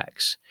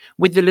setbacks,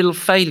 with the little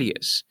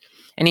failures.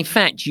 And in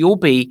fact, you'll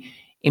be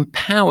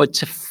empowered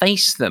to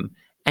face them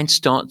and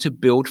start to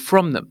build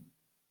from them.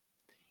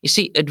 You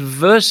see,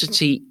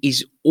 adversity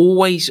is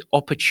always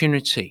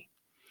opportunity.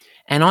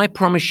 And I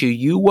promise you,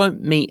 you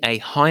won't meet a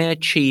high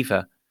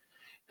achiever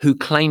who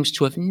claims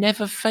to have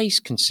never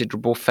faced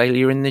considerable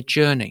failure in the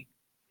journey.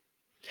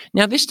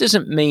 Now, this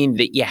doesn't mean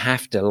that you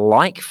have to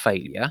like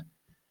failure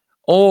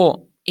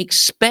or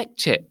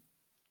expect it.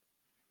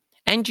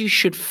 And you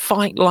should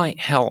fight like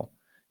hell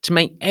to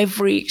make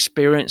every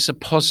experience a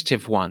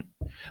positive one.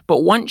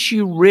 But once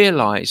you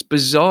realize,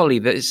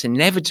 bizarrely, that it's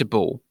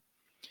inevitable,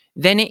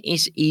 then it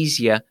is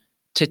easier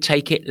to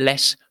take it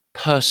less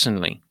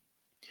personally.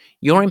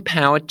 You're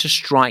empowered to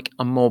strike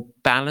a more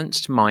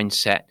balanced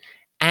mindset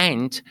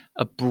and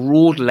a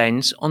broad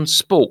lens on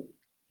sport.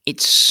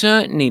 It's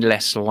certainly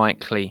less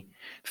likely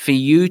for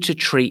you to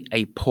treat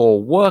a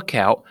poor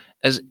workout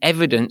as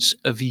evidence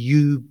of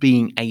you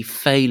being a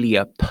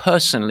failure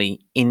personally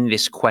in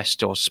this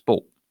quest or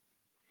sport.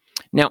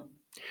 Now,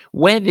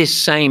 where this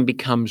saying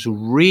becomes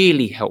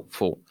really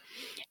helpful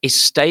is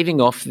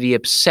staving off the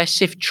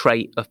obsessive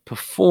trait of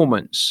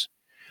performance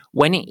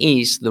when it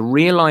is the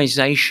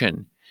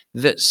realization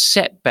that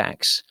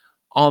setbacks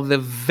are the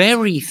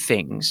very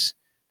things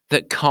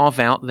that carve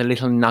out the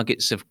little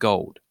nuggets of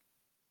gold.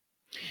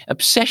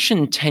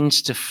 Obsession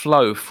tends to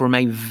flow from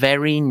a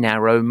very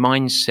narrow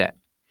mindset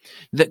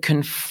that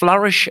can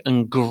flourish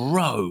and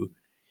grow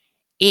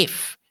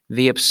if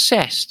the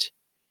obsessed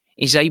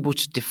is able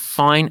to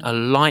define a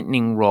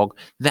lightning rod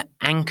that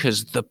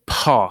anchors the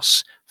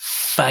pass,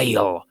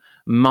 fail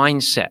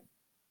mindset,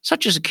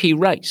 such as a key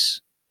race.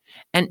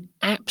 An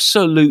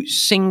absolute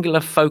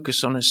singular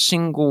focus on a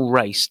single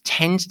race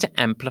tends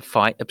to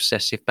amplify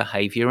obsessive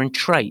behavior and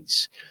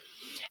traits.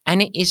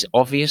 And it is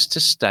obvious to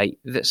state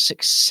that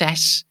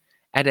success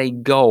at a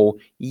goal,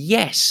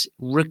 yes,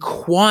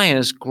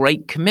 requires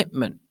great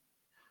commitment.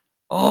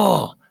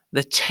 Oh,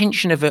 the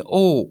tension of it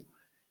all.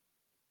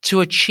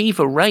 To achieve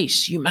a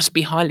race, you must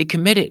be highly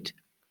committed.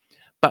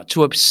 But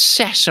to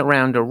obsess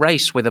around a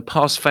race with a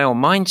pass-fail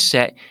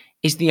mindset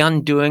is the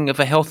undoing of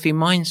a healthy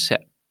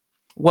mindset.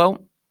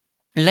 Well,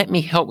 let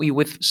me help you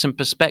with some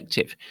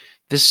perspective.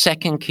 The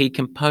second key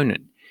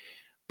component,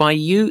 by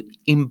you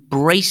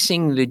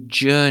embracing the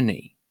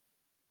journey,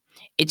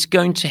 it's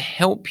going to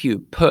help you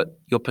put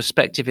your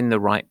perspective in the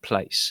right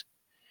place.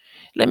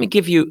 Let me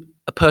give you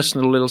a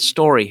personal little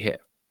story here.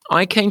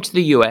 I came to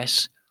the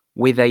US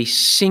with a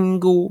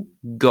single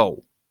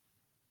goal,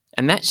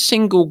 and that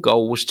single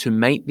goal was to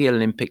make the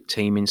Olympic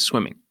team in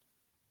swimming.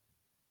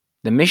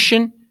 The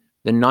mission,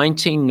 the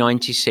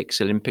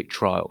 1996 Olympic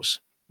trials.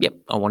 Yep,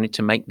 I wanted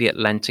to make the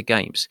Atlanta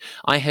Games.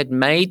 I had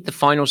made the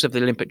finals of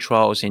the Olympic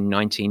trials in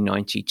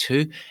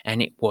 1992,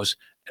 and it was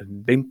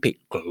Olympic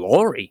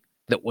glory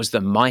that was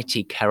the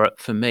mighty carrot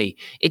for me.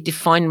 It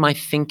defined my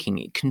thinking.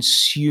 It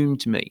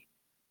consumed me.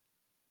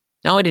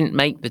 Now, I didn't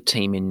make the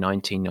team in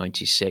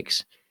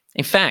 1996.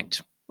 In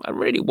fact, I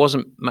really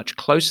wasn't much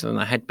closer than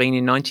I had been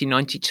in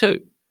 1992.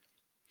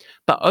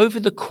 But over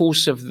the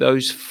course of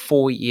those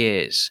 4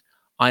 years,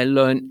 I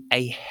learned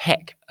a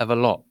heck of a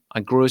lot. I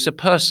grew as a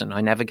person.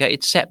 I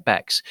navigated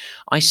setbacks.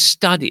 I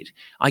studied.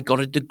 I got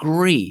a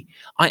degree.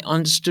 I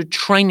understood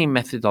training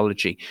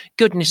methodology.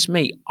 Goodness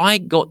me, I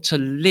got to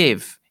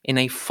live in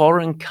a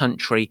foreign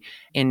country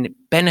and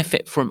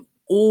benefit from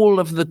all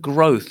of the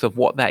growth of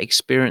what that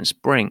experience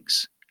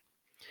brings.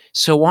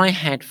 So I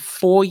had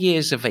 4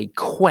 years of a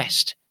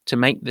quest to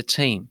make the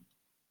team.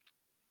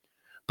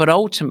 But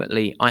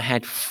ultimately, I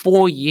had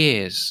 4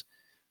 years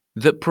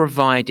that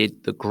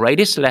provided the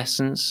greatest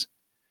lessons,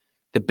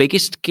 the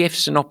biggest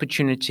gifts and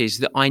opportunities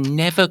that I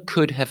never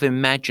could have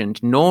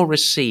imagined nor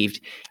received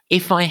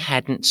if I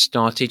hadn't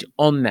started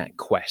on that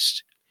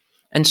quest.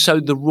 And so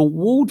the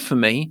reward for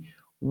me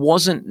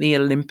wasn't the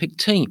Olympic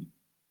team.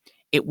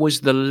 It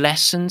was the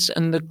lessons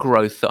and the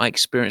growth that I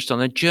experienced on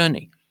the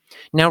journey.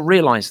 Now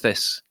realize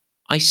this,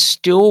 I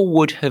still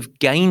would have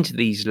gained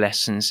these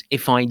lessons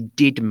if I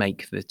did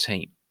make the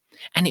team.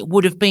 And it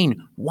would have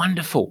been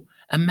wonderful,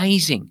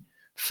 amazing,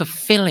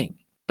 fulfilling,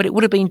 but it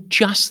would have been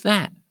just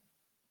that.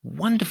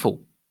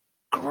 Wonderful,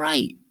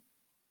 great.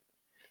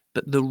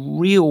 But the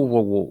real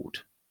reward,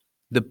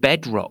 the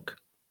bedrock,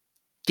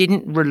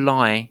 didn't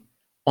rely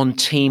on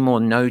team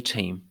or no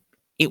team.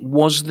 It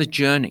was the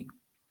journey.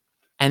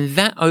 And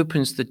that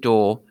opens the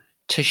door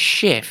to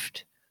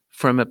shift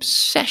from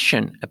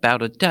obsession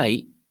about a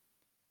date,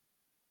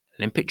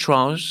 Olympic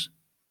trials,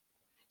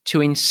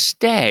 to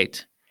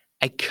instead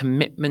a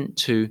commitment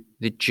to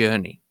the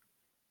journey.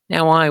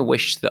 Now, I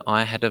wish that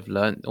I had have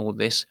learned all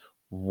this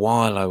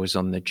while I was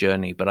on the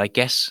journey, but I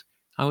guess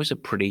I was a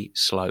pretty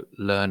slow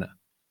learner.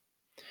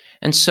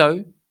 And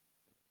so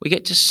we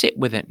get to sit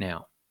with it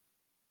now.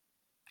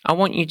 I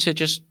want you to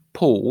just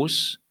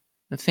pause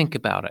and think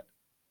about it.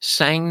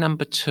 Saying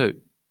number 2,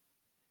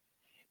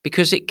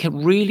 because it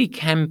really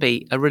can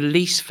be a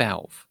release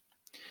valve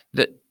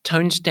that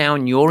tones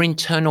down your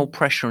internal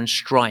pressure and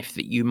strife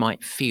that you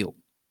might feel.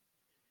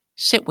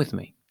 Sit with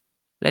me.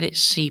 Let it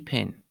seep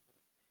in.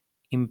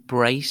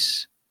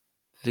 Embrace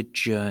the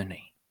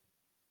journey.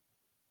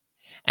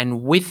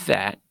 And with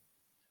that,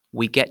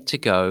 we get to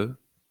go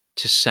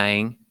to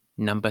saying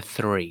number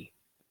 3.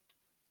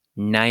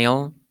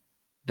 Nail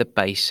the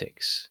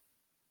basics.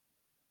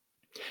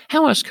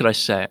 How else could I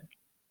say it?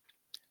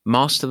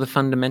 Master the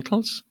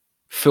fundamentals?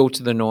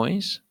 Filter the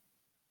noise?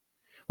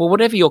 Well,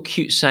 whatever your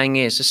cute saying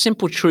is, a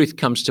simple truth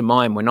comes to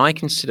mind when I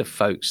consider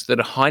folks that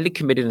are highly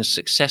committed and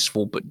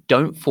successful but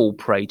don't fall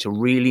prey to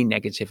really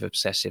negative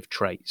obsessive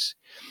traits.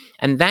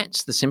 And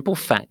that's the simple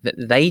fact that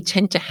they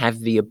tend to have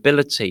the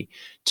ability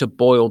to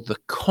boil the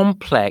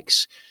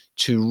complex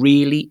to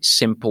really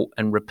simple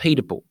and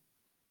repeatable.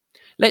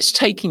 Let's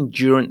take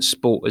endurance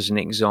sport as an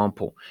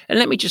example. And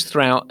let me just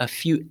throw out a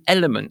few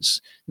elements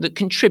that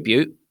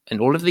contribute,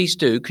 and all of these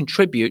do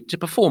contribute to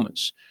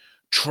performance.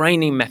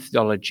 Training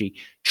methodology,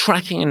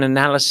 tracking and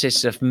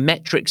analysis of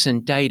metrics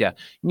and data,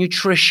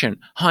 nutrition,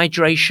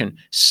 hydration,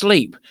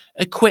 sleep,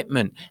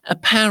 equipment,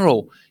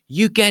 apparel,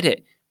 you get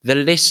it. The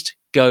list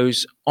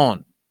goes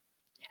on.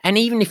 And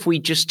even if we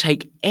just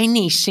take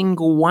any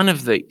single one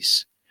of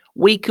these,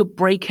 we could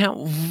break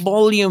out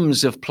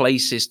volumes of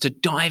places to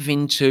dive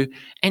into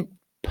and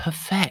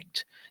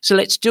perfect. So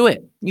let's do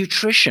it.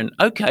 Nutrition.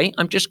 Okay,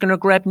 I'm just going to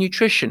grab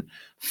nutrition.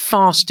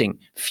 Fasting,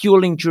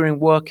 fueling during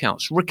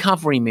workouts,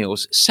 recovery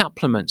meals,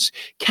 supplements,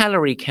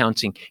 calorie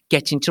counting,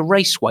 getting to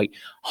race weight,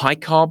 high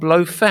carb,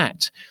 low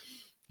fat,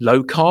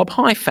 low carb,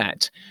 high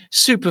fat,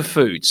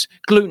 superfoods,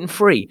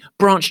 gluten-free,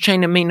 branched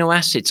chain amino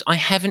acids. I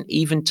haven't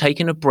even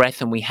taken a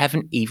breath and we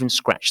haven't even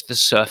scratched the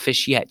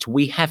surface yet.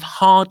 We have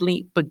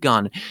hardly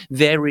begun.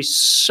 There is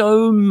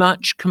so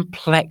much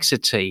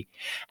complexity,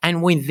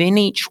 and within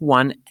each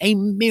one, a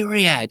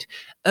myriad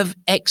of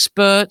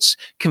experts,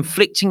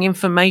 conflicting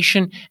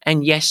information,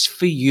 and yes,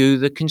 for you,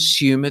 the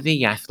consumer,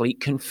 the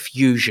athlete,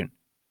 confusion.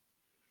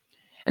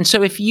 And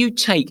so if you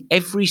take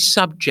every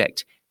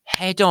subject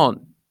head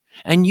on,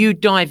 and you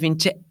dive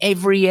into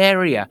every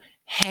area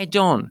head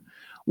on,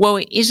 well,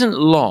 it isn't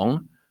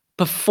long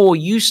before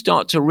you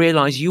start to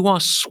realize you are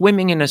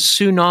swimming in a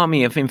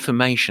tsunami of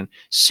information.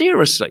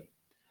 Seriously.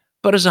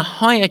 But as a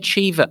high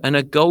achiever and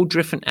a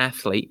goal-driven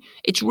athlete,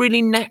 it's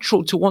really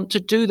natural to want to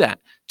do that,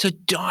 to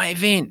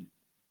dive in.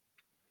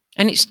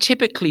 And it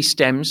typically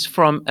stems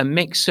from a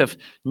mix of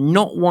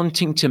not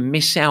wanting to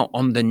miss out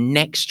on the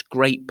next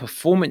great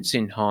performance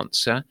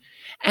enhancer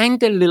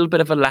and a little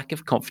bit of a lack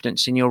of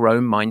confidence in your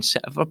own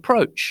mindset of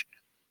approach.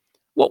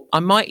 Well, I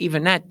might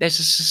even add there's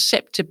a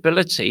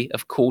susceptibility,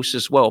 of course,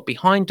 as well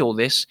behind all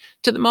this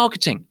to the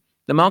marketing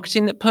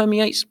that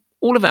permeates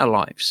all of our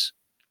lives.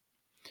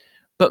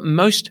 But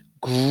most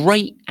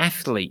great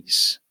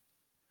athletes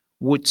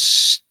would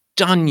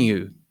stun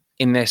you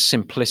in their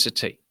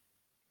simplicity.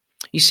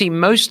 You see,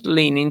 most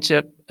lean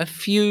into a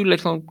few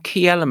little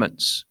key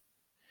elements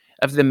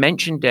of the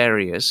mentioned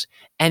areas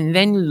and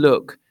then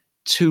look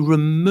to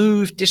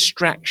remove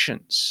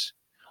distractions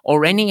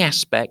or any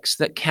aspects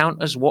that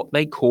count as what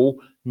they call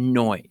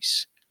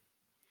noise.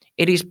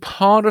 It is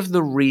part of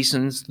the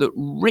reasons that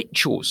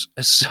rituals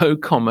are so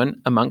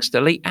common amongst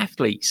elite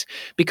athletes,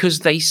 because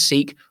they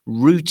seek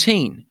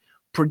routine,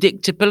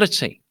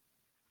 predictability.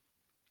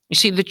 You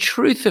see, the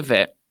truth of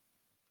it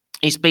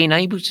is being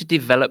able to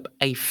develop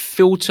a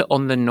filter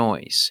on the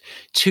noise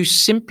to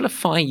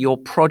simplify your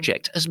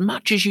project as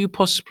much as you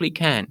possibly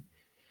can,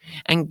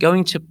 and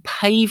going to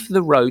pave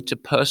the road to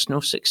personal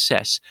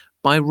success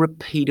by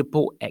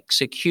repeatable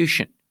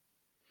execution.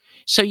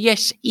 So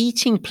yes,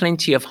 eating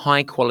plenty of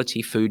high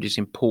quality food is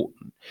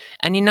important,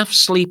 and enough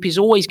sleep is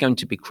always going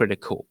to be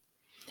critical.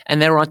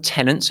 And there are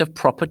tenets of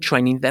proper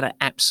training that are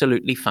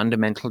absolutely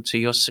fundamental to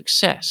your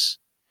success.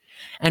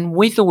 And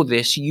with all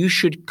this, you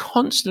should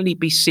constantly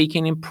be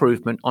seeking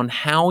improvement on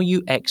how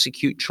you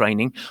execute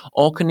training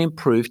or can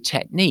improve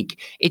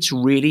technique. It's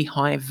really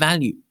high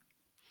value.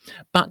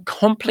 But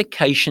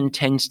complication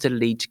tends to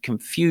lead to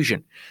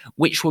confusion,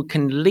 which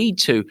can lead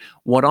to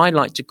what I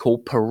like to call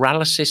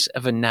paralysis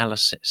of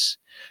analysis.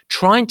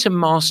 Trying to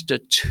master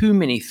too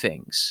many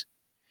things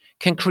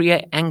can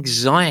create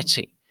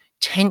anxiety,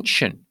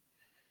 tension,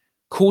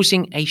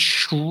 causing a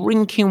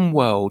shrinking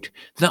world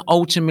that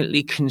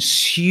ultimately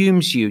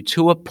consumes you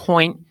to a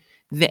point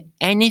that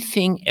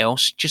anything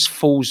else just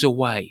falls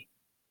away.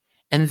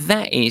 And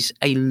that is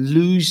a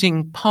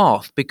losing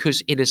path,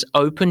 because it has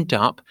opened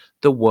up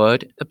the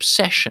word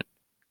obsession.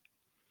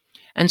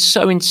 And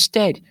so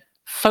instead,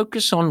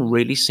 focus on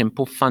really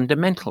simple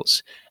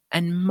fundamentals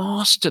and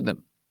master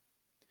them,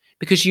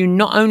 because you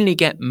not only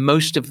get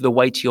most of the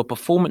way to your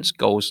performance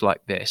goals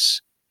like this,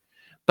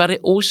 but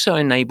it also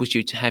enables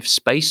you to have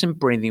space and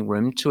breathing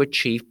room to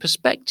achieve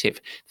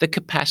perspective, the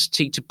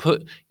capacity to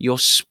put your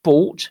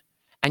sport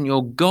and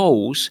your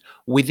goals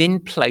within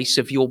place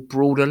of your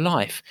broader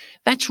life.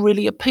 That's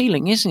really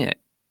appealing, isn't it?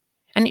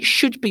 And it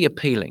should be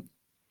appealing.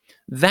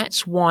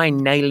 That's why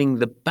nailing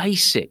the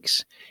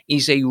basics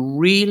is a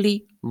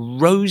really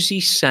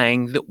rosy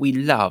saying that we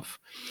love,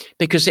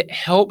 because it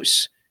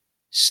helps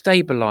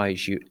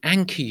stabilize you,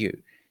 anchor you,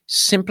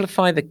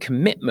 simplify the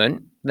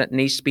commitment that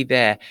needs to be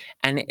there,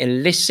 and it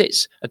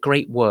elicits a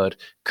great word,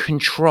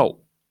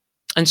 control.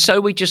 And so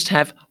we just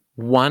have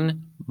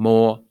one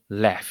more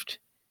left.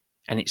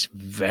 And it's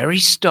very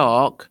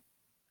stark,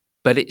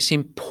 but it's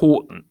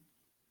important.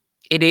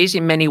 It is,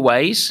 in many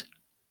ways,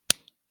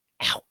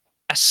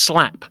 a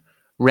slap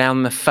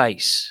round the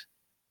face.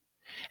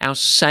 Our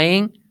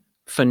saying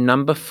for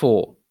number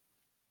 4.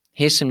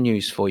 Here's some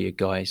news for you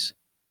guys.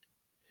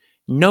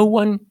 No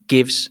one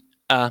gives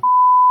a...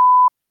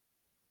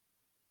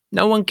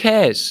 No one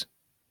cares.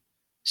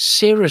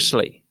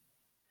 Seriously.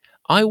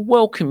 I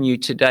welcome you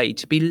today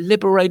to be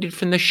liberated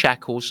from the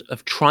shackles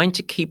of trying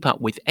to keep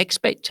up with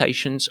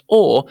expectations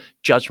or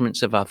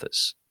judgments of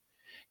others.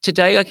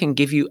 Today, I can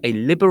give you a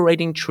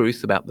liberating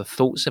truth about the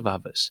thoughts of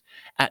others.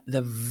 At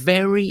the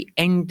very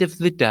end of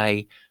the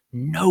day,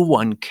 no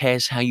one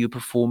cares how you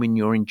perform in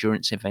your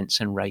endurance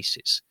events and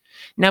races.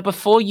 Now,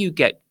 before you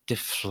get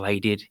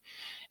deflated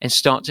and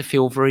start to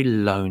feel very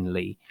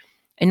lonely,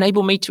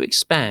 enable me to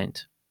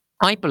expand.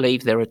 I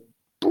believe there are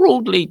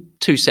broadly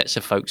 2 sets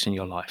of folks in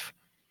your life.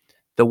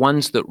 The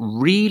ones that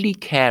really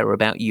care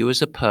about you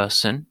as a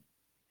person,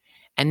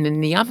 and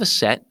then the other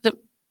set that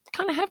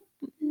kind of have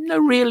no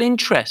real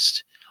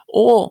interest,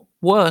 or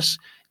worse,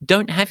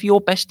 don't have your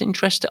best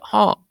interest at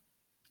heart.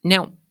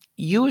 Now,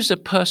 you as a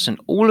person,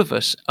 all of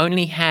us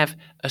only have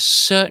a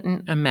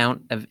certain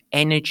amount of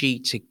energy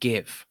to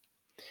give.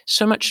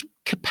 So much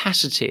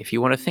capacity, if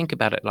you want to think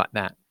about it like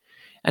that.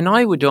 And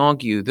I would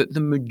argue that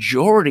the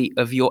majority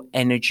of your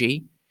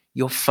energy,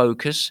 your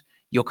focus,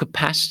 your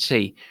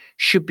capacity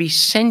should be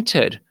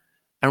centered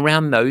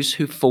around those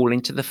who fall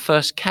into the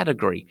first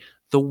category,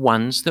 the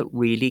ones that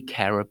really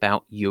care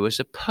about you as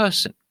a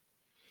person.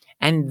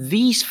 And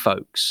these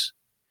folks,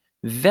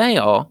 they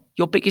are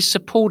your biggest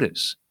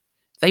supporters.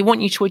 They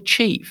want you to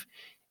achieve,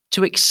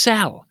 to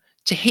excel,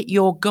 to hit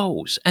your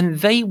goals, and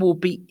they will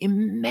be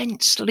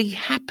immensely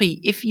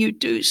happy if you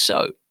do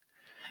so.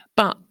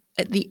 But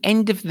at the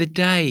end of the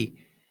day,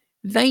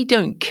 they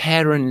don't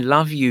care and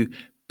love you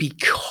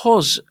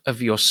because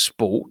of your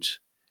sport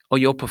or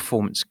your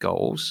performance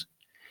goals.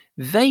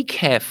 They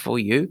care for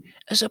you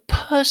as a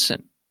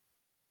person.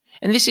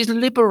 And this is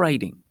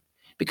liberating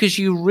because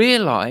you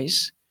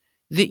realize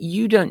that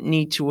you don't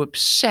need to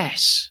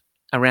obsess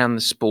around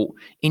the sport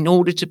in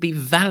order to be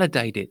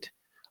validated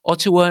or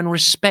to earn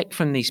respect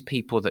from these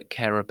people that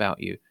care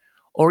about you,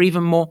 or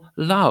even more,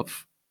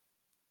 love.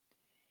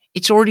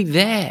 It's already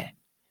there.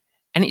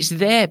 And it's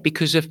there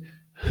because of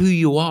who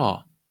you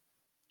are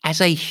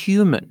as a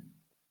human.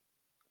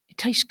 It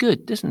tastes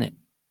good, doesn't it?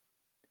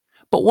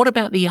 But what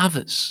about the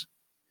others?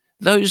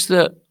 Those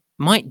that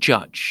might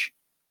judge,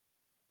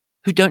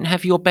 who don't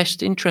have your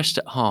best interest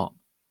at heart?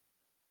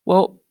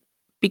 Well,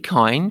 be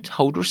kind,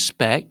 hold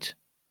respect,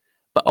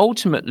 but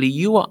ultimately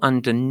you are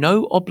under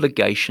no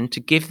obligation to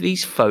give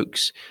these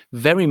folks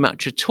very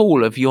much at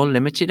all of your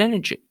limited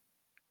energy.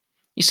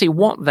 You see,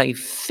 what they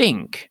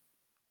think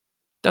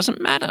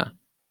doesn't matter.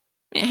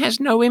 It has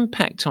no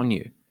impact on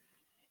you.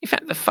 In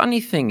fact, the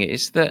funny thing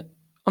is that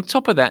on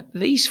top of that,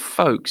 these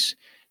folks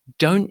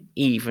don't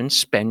even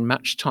spend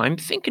much time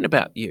thinking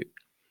about you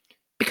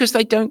because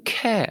they don't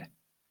care.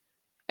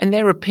 And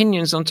their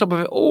opinions on top of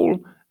it all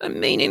are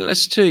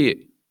meaningless to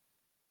you.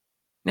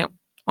 Now,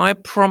 I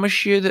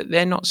promise you that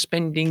they're not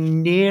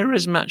spending near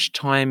as much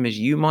time as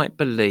you might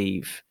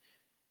believe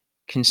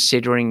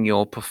considering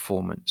your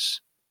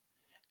performance.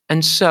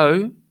 And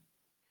so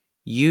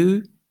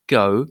you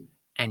go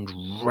and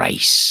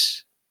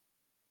race.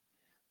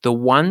 The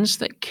ones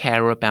that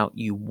care about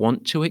you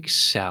want to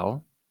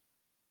excel,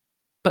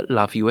 but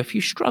love you if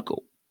you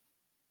struggle.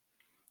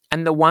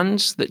 And the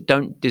ones that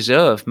don't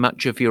deserve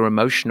much of your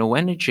emotional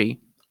energy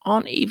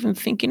aren't even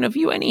thinking of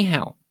you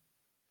anyhow.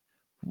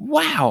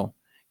 Wow,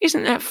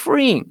 isn't that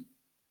freeing?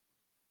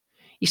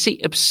 You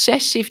see,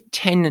 obsessive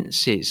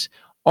tendencies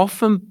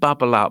often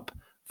bubble up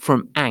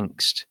from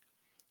angst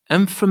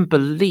and from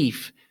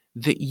belief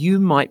that you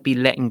might be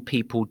letting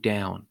people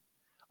down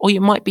or you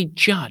might be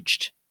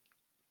judged.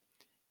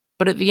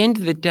 But at the end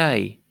of the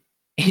day,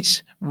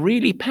 it's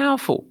really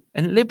powerful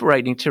and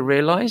liberating to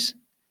realize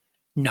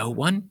no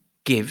one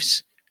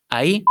gives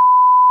a.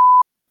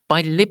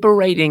 By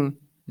liberating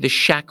the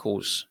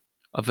shackles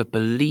of a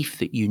belief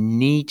that you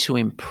need to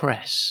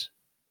impress,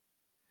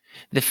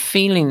 the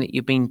feeling that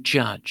you're being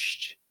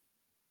judged,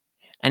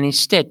 and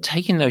instead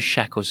taking those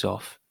shackles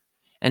off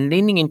and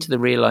leaning into the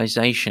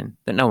realization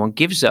that no one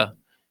gives a,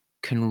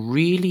 can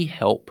really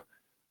help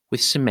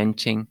with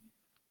cementing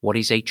what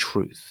is a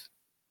truth.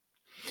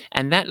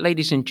 And that,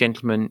 ladies and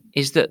gentlemen,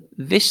 is that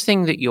this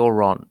thing that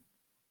you're on,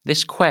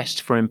 this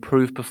quest for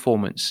improved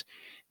performance,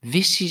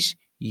 this is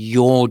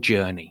your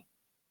journey.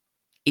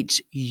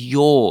 It's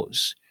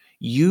yours.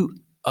 You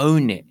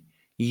own it.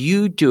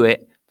 You do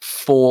it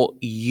for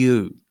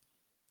you.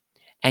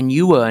 And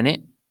you earn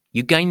it.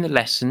 You gain the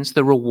lessons,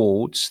 the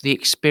rewards, the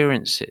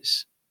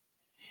experiences.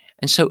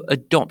 And so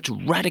adopt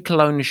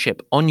radical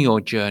ownership on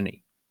your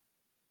journey.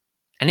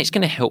 And it's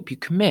going to help you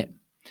commit.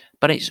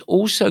 But it's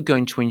also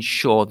going to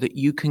ensure that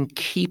you can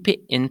keep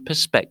it in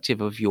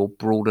perspective of your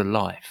broader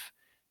life.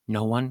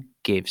 No one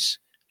gives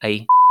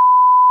a.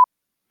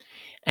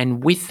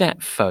 And with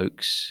that,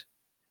 folks,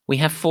 we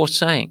have 4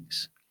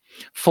 sayings.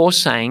 4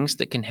 sayings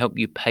that can help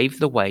you pave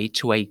the way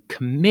to a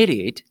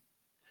committed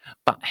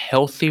but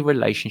healthy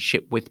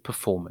relationship with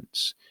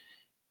performance.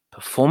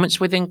 Performance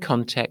within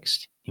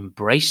context,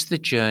 embrace the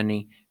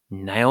journey,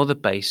 nail the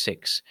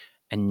basics,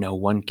 and no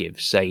one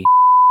gives a.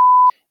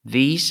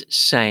 These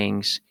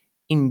sayings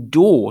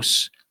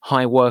endorse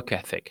high work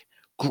ethic,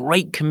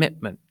 great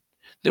commitment,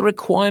 the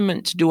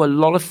requirement to do a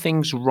lot of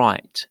things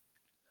right,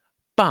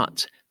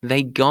 but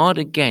they guard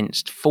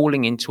against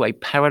falling into a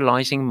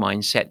paralyzing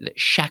mindset that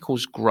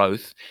shackles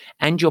growth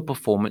and your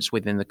performance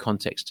within the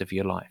context of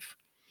your life.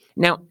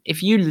 Now,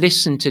 if you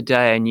listen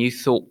today and you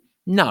thought,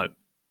 no,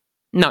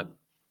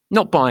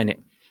 not buying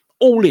it,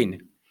 all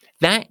in,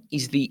 that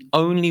is the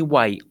only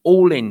way,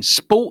 all in.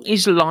 Sport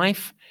is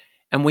life,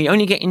 and we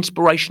only get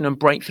inspiration and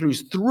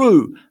breakthroughs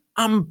through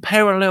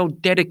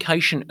unparalleled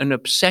dedication and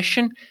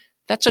obsession.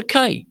 That's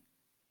okay.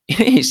 It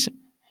is.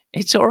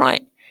 It's all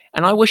right.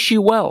 And I wish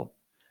you well.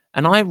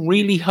 And I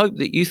really hope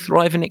that you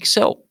thrive and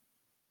excel.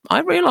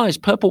 I realize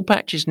Purple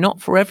Patch is not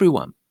for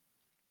everyone.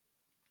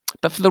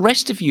 But for the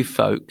rest of you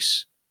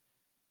folks,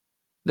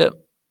 that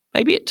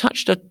maybe it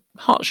touched a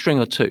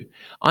heartstring or two,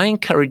 I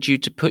encourage you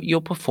to put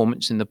your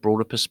performance in the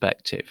broader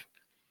perspective.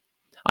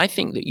 I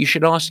think that you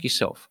should ask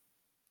yourself,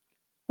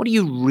 what do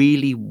you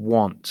really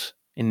want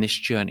in this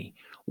journey?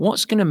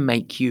 What's going to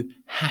make you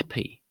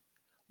happy?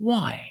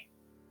 Why?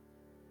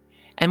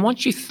 And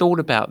once you've thought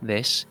about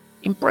this,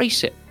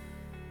 embrace it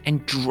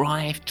and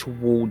drive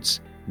towards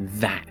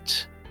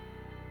that.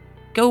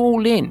 Go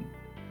all in,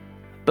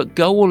 but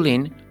go all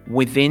in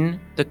within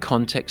the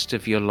context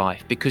of your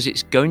life, because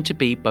it's going to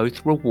be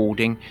both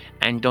rewarding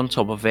and, on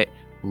top of it,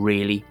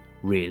 really,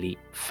 really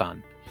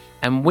fun.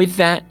 And with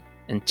that,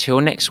 until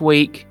next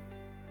week,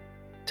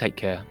 take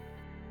care.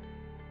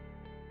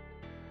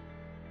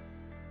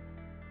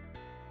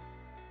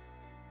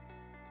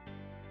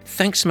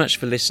 Thanks so much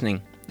for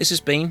listening. This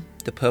has been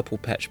the Purple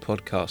Patch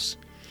Podcast.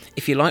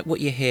 If you like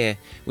what you hear,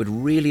 we'd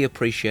really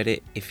appreciate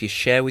it if you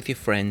share with your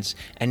friends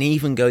and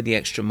even go the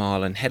extra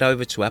mile and head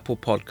over to Apple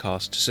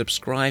Podcasts to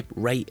subscribe,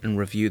 rate and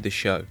review the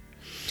show.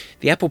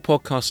 The Apple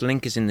Podcast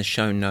link is in the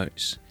show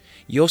notes.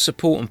 Your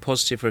support and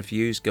positive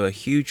reviews go a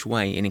huge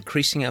way in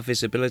increasing our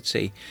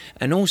visibility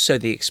and also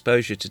the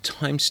exposure to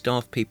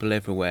time-starved people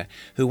everywhere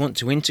who want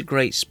to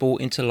integrate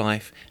sport into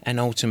life and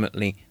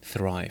ultimately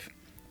thrive.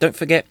 Don't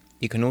forget,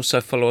 you can also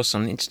follow us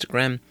on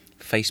Instagram,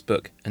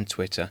 Facebook and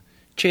Twitter.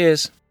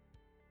 Cheers!